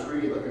sometimes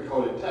read like a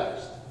coded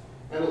text,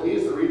 and it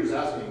leaves the readers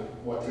asking,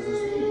 what does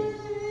this mean?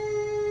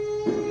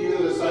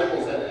 Even the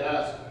disciples had to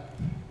ask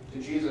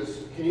to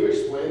Jesus, can you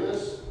explain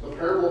this? The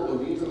parable of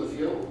the weeds in the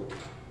field?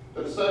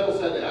 The disciples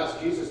had to ask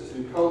Jesus to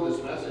decode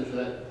this message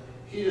that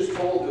he just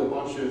told to a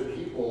bunch of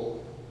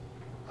people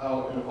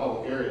out in a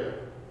public area.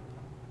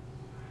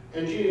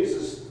 And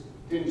Jesus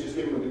didn't just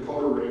give them a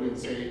decoder ring and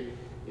say,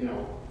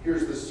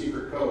 here's the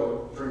secret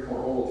code, drink more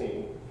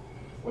Ovaltine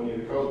when you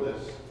decode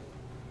this.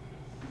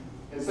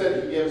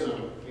 Instead, he gives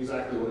them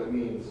exactly what it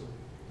means.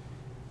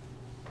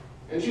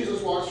 And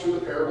Jesus walks through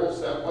the parable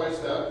step by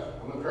step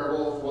on the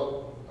parable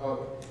of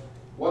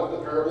what the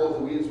parable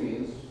of the weeds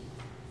means.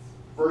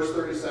 Verse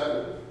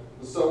 37,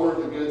 the sower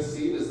of the good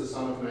seed is the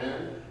Son of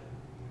Man.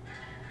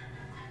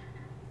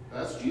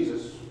 That's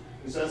Jesus.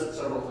 He says it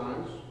several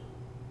times.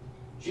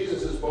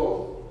 Jesus is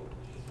both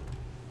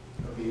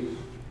of these.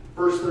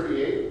 Verse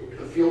 38,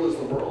 the field is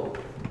the world.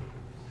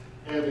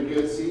 And the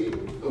good seed,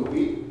 the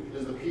wheat,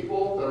 is the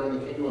people that are in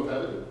the kingdom of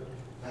heaven.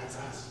 That's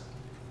us.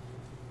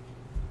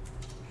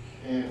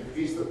 And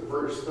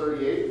verse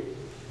 38,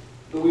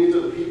 the weeds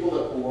are the people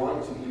that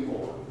belong to the evil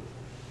one.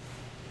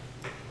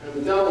 And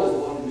the devil is the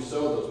one who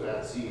sowed those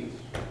bad seeds.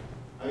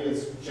 I think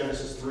it's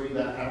Genesis 3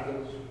 that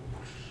happens.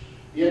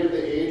 The end of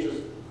the age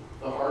is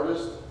the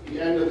harvest. The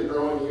end of the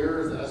growing year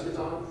is the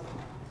eschaton.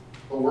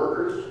 The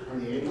workers are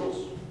the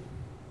angels.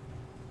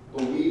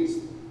 The weeds,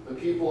 the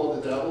people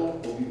of the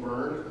devil, will be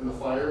burned in the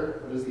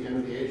fire. That is the end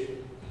of the age.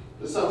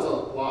 This sounds a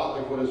lot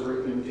like what is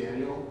written in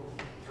Daniel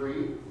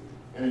 3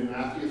 and in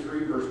Matthew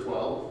 3, verse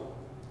 12.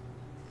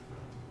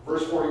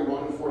 Verse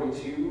 41 and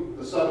 42,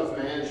 the Son of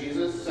Man,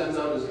 Jesus, sends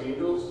out his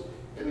angels,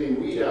 and they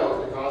weed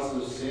out the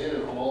causes of sin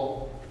and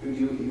all who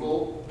do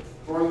evil,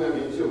 throwing them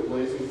into a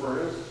blazing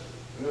furnace,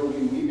 and there will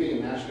be weeping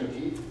and gnashing of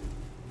teeth.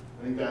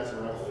 I think that's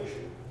in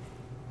Revelation.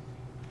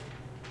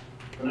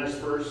 The next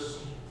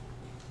verse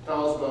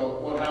tells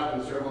about what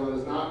happens to everyone that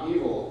is not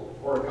evil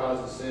or a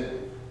cause of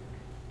sin.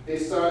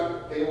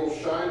 They will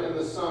shine in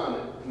the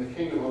sun in the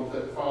kingdom of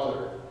their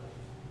Father,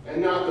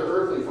 and not their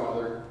earthly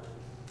father,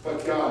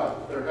 but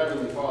God, their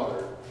heavenly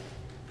Father.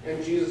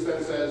 And Jesus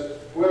then says,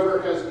 whoever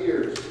has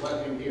ears,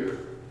 let him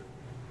hear.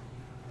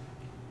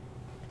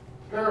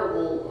 The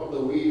parable of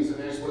the weeds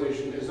and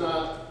explanation is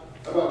not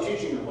about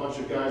teaching a bunch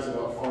of guys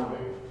about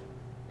farming,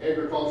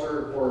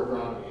 agriculture, or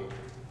agronomy.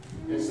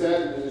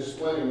 Instead, it is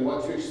explaining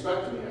what to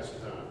expect in the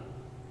eschaton.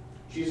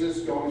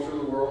 Jesus going through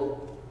the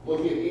world,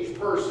 looking at each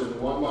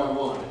person one by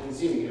one and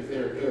seeing if they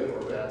are good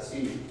or bad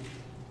seed.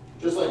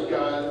 Just like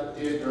God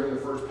did during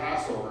the first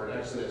Passover in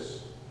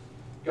Exodus.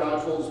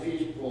 God told his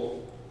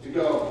people to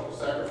go,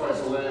 sacrifice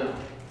a lamb,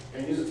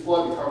 and use its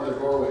blood to cover their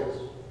doorways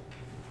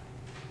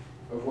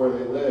of where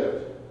they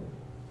lived.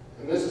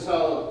 And this is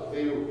how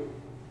they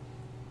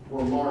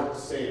were marked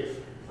safe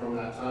from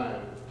that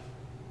time.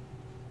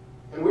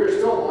 And we are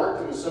still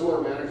marked in a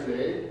similar manner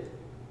today.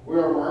 We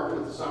are marked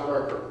with the sign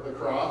of the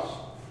cross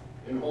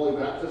in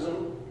holy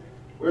baptism.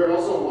 We are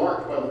also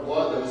marked by the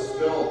blood that is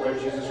spilled by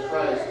Jesus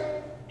Christ,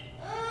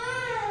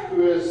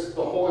 who is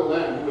the Holy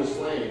Lamb who is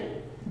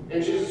slain.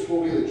 And Jesus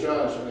will be the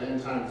judge of the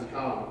end time to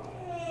come.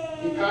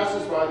 He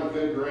passes by the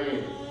good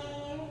grain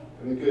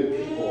and the good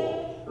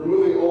people,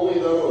 removing only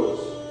those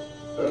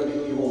that are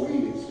the evil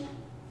weeds.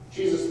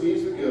 Jesus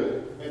leaves the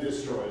good and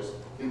destroys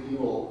the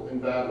evil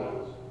and bad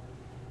ones.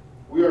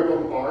 We are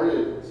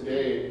bombarded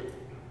today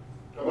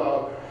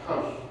about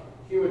how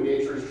human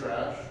nature is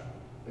trash,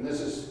 and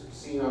this is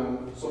seen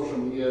on social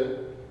media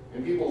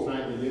and people's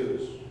nightly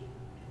news.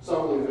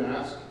 Some will even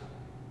ask,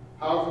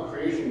 how can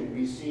creation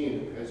be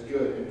seen as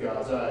good in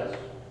God's eyes?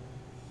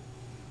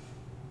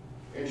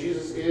 And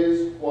Jesus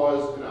is,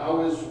 was, and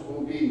always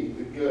will be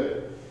the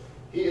good.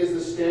 He is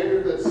the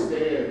standard that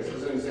stands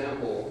as an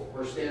example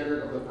or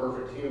standard of the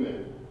perfect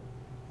human.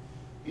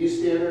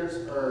 These standards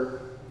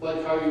are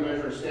like how you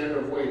measure a standard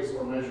of weights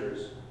or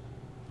measures.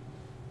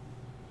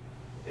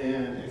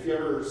 And if you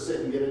ever sit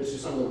and get into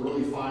some of the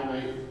really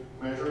finite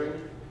measuring,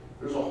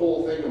 there's a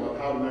whole thing about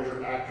how to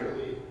measure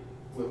accurately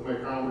with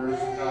micrometers,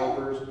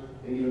 calipers,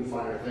 and even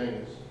finer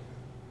things.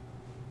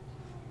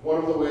 One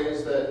of the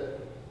ways that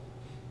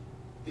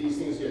these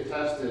things get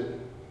tested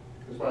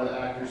is by the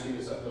accuracy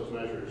to set those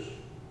measures.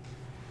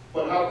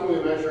 But how can we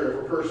measure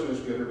if a person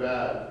is good or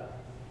bad?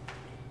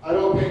 I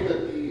don't think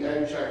that the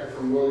egg checker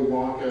from Willy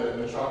Wonka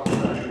and the Chocolate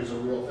Factory is a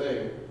real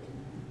thing,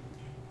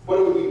 but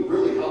it would be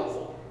really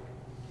helpful.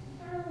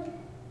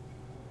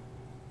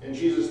 And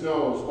Jesus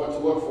knows what to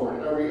look for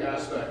in every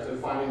aspect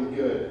of finding the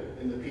good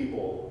in the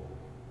people,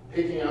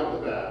 picking out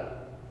the bad.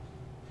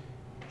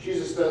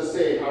 Jesus does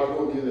say how he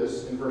will do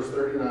this in verse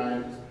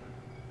 39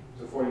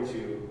 to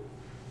 42.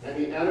 And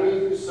the enemy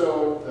who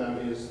sowed them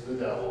is the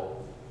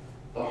devil.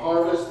 The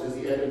harvest is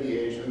the end of the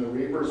age, and the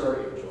reapers are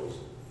angels.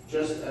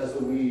 Just as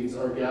the weeds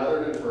are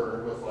gathered and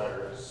burned with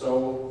fire,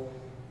 so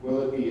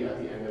will it be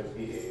at the end of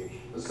the age.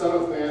 The Son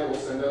of Man will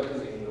send out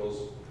his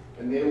angels,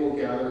 and they will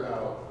gather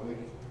out from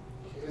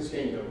his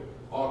kingdom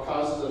all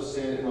causes of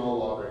sin and all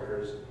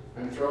lawbreakers,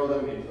 and throw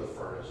them into the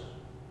furnace.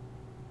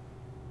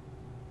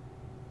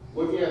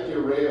 Looking at the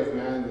array of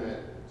men that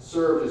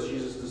served as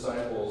Jesus'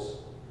 disciples,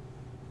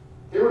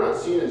 they were not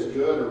seen as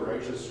good or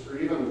righteous or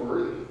even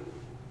worthy.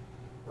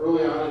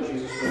 Early on in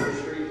Jesus'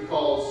 ministry, he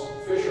calls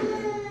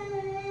fishermen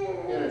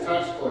and a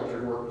tax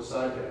collector to work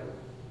beside him.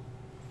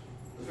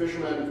 The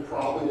fishermen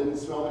probably didn't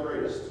smell the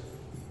greatest,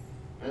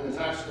 and the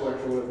tax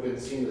collector would have been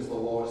seen as the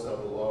lowest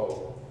of the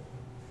low,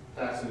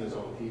 taxing his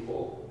own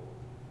people.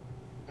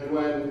 And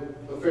when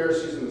the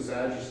Pharisees and the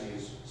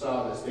Sadducees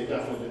saw this, they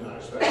definitely did not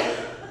expect it.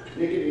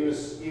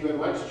 Nicodemus even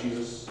went to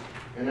Jesus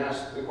and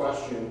asked the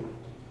question,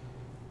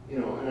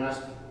 and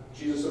asked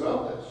Jesus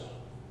about this.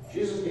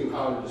 Jesus knew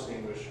how to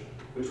distinguish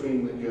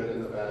between the good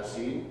and the bad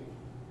seed.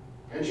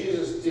 And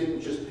Jesus didn't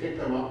just pick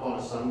them up on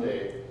a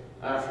Sunday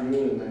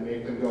afternoon and then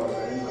make them go to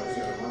evangelize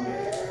on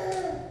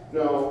Monday.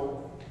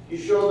 No, he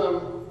showed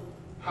them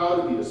how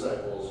to be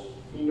disciples.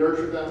 He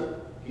nurtured them,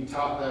 he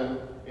taught them,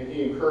 and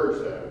he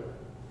encouraged them.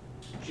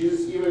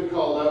 Jesus even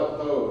called out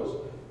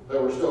those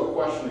that were still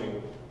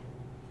questioning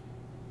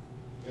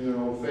in their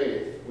own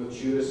faith, with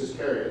Judas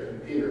Iscariot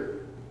and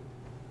Peter.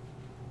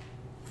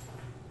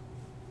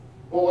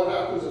 Well, what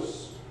happens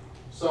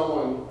if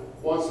someone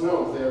wants to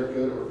know if they are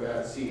good or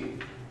bad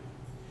seed?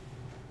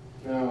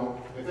 Now,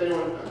 if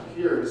anyone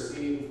here has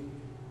seen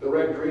the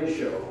Red Green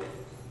Show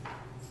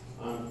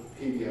on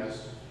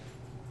PBS,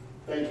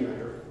 thank you,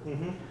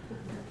 Andrew.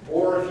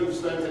 Or if you've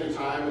spent any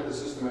time at the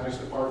Systematics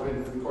Department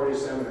in Concordia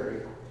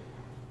Seminary,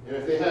 and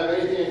if they have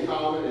anything in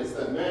common, it's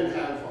that men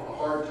have a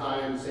hard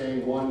time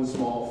saying one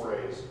small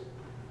phrase: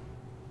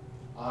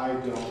 I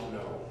don't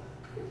know.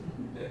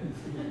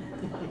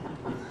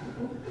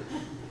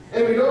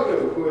 And we don't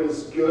know who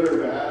is good or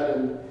bad,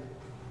 and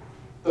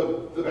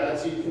the bad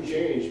seed can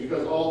change,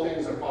 because all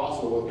things are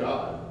possible with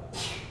God.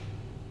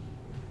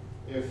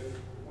 If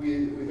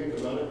we think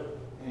about it,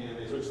 and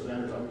they switch the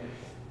manners on,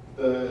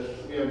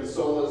 we have the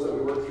solas that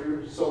we work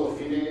through, sola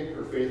fide,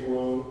 or faith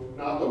alone,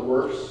 not the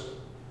works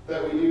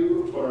that we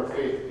do, but our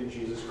faith in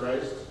Jesus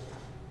Christ.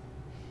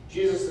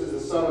 Jesus is the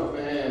Son of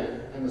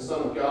Man and the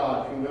Son of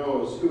God, who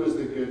knows who is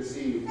the good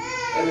seed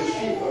and the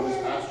sheep of his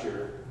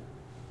pasture.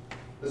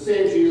 The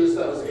same Jesus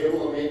that was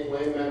able to make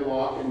lame men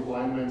walk and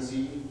blind men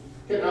see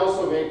can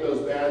also make those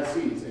bad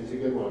seeds into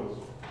good ones.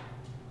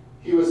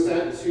 He was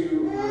sent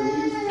to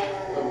relieve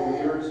the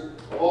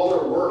believers of all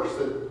their works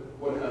that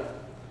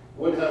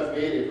would have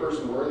made a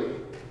person worthy.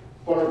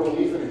 But our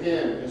belief in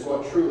him is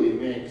what truly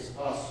makes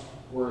us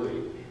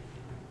worthy.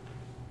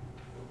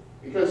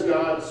 Because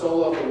God so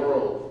loved the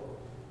world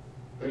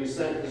that he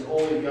sent his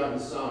only begotten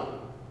Son,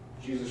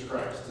 Jesus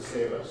Christ, to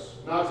save us.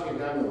 Not to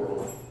condemn the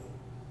world,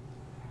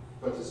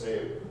 but to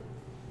save it.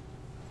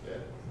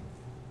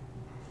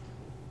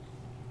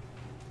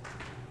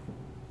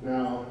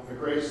 Now, the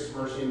grace,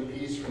 mercy, and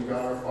peace from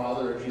God our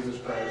Father and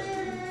Jesus Christ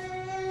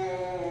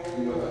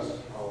be with us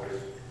always.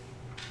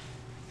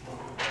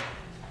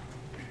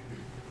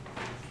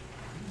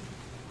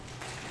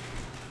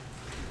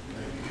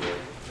 Thank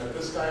you. At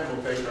this time,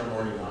 we'll take our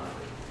morning offering.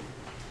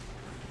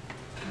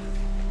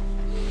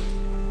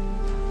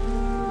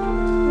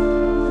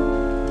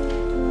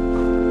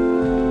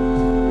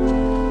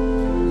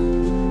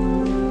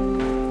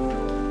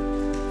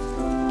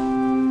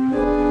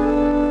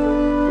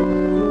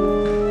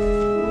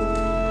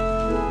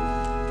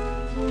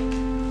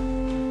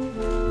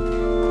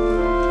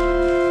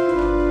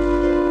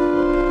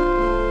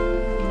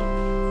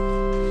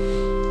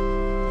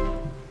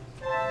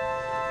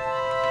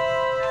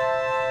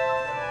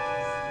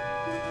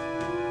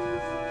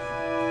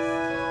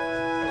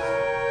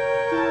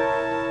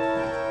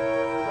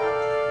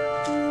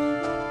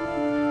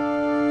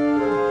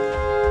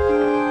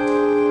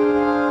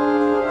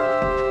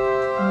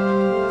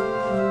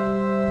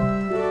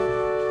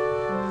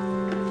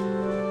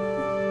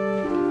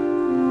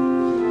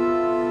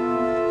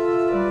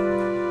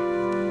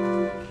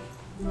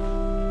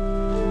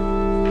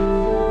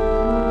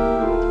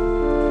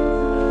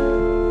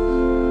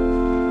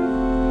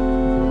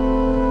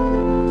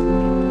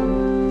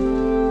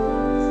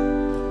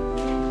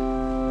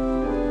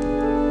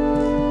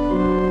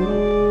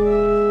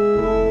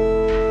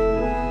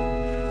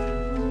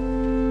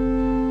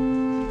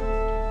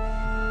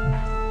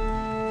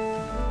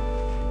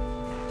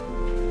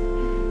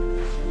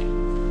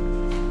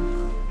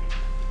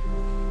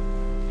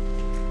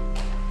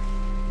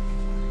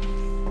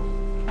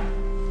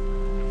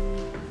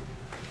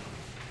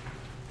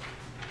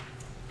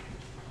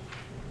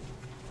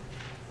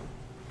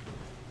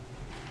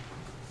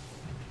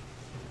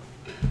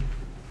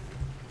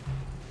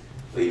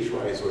 Please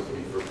rise with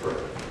me for prayer.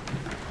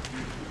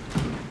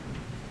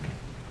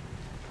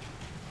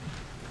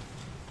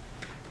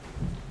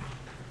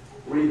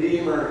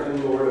 Redeemer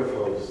and Lord of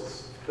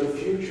hosts, the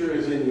future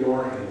is in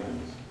your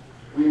hands.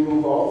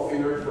 Remove all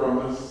fear from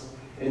us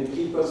and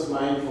keep us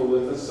mindful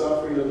that the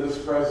suffering of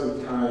this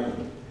present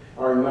time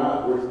are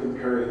not worth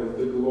comparing with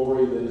the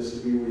glory that is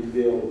to be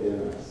revealed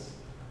in us.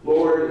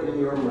 Lord, in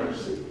your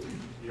mercy,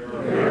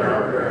 Hear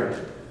our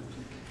prayer.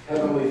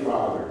 Heavenly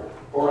Father,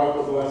 pour out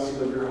the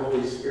blessing of your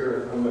Holy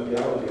Spirit on the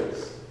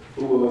delegates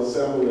who will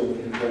assemble in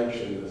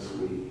convention this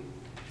week.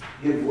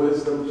 Give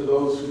wisdom to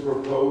those who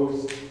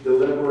propose,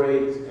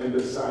 deliberate, and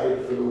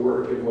decide for the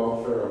work and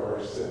welfare of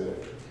our synod.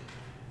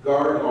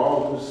 Guard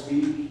all who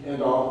speak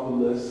and all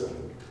who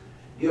listen.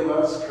 Give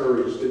us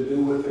courage to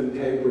do with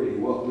integrity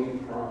what we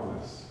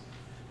promise.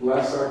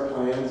 Bless our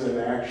plans and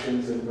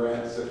actions and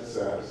grant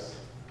success.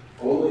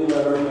 Only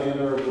let our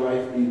manner of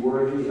life be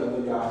worthy of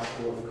the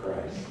gospel of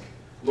Christ.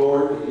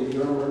 Lord, in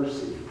your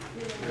mercy,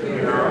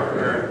 Hear our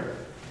prayer.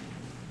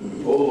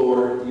 O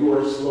Lord, you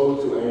are slow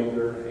to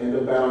anger and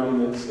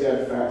abounding in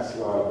steadfast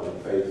love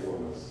and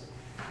faithfulness.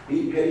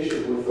 Be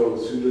patient with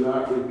those who do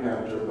not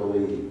repent or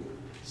believe.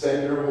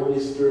 Send your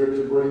Holy Spirit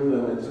to bring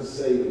them into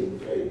saving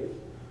faith.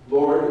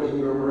 Lord, in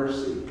your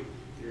mercy,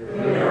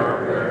 Hear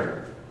our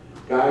prayer.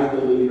 guide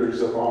the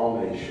leaders of all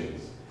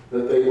nations,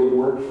 that they would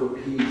work for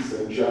peace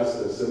and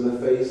justice in the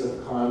face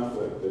of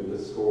conflict and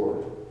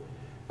discord.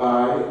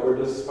 By or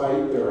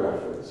despite their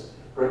efforts,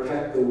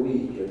 protect the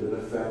weak and the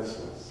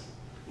defenseless.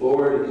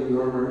 Lord, in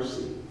your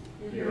mercy,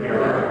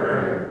 hear our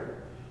prayer.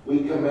 we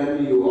commend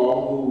to you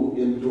all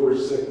who endure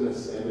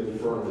sickness and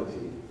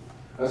infirmity,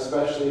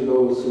 especially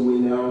those whom we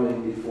now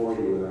name before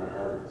you in our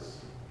hearts.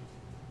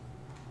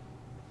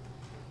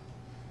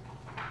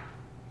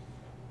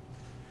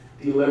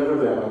 Deliver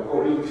them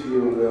according to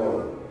your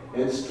will,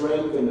 and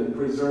strengthen and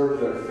preserve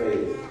their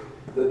faith,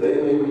 that they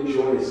may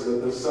rejoice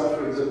that the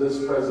sufferings of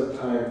this present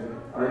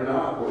time are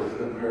not worth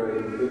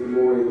comparing with the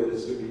glory that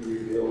is to be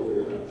revealed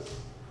in us.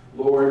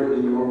 Lord,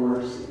 in your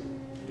mercy,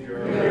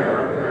 Hear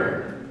our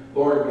prayer.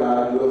 Lord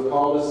God, you have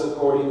called us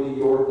according to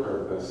your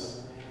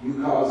purpose.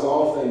 You cause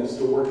all things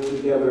to work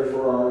together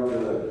for our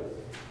good.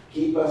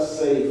 Keep us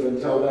safe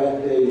until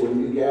that day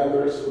when you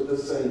gather us with the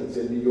saints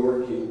into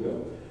your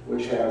kingdom,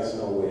 which has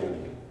no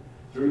end.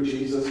 Through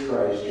Jesus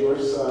Christ, your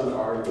Son,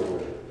 our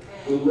Lord,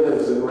 who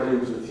lives and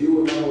reigns with you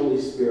in the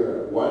Holy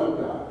Spirit, one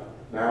God,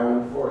 now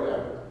and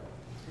forever.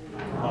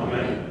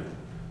 Amen.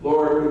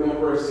 Lord,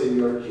 remember us in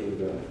your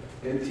kingdom,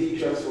 and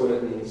teach us what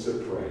it means to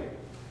pray.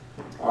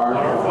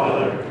 Our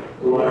Father,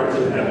 who art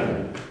in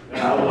heaven,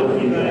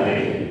 hallowed be thy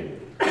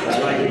name.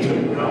 Thy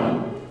kingdom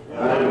come,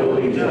 thy will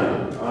be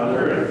done, on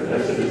earth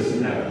as it is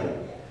in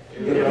heaven.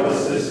 Give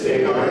us this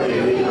day our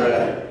daily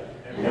bread,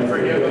 and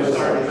forgive us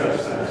our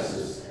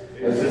trespasses,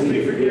 as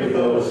we forgive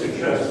those who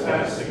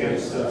trespass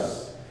against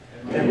us.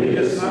 And lead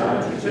us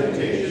not into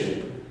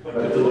temptation,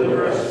 but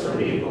deliver us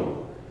from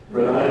evil.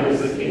 For thine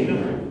is the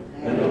kingdom,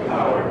 and the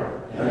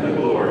power, and the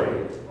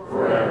glory,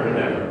 forever and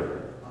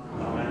ever.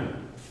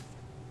 Amen.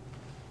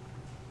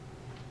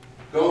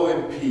 Go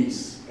in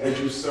peace as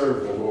you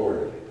serve the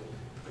Lord.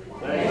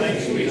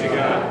 Thanks be to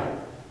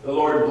God. The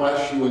Lord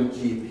bless you and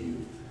keep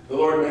you. The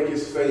Lord make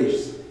his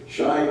face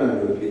shine on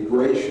you and be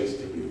gracious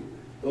to you.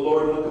 The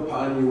Lord look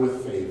upon you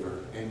with favor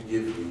and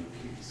give you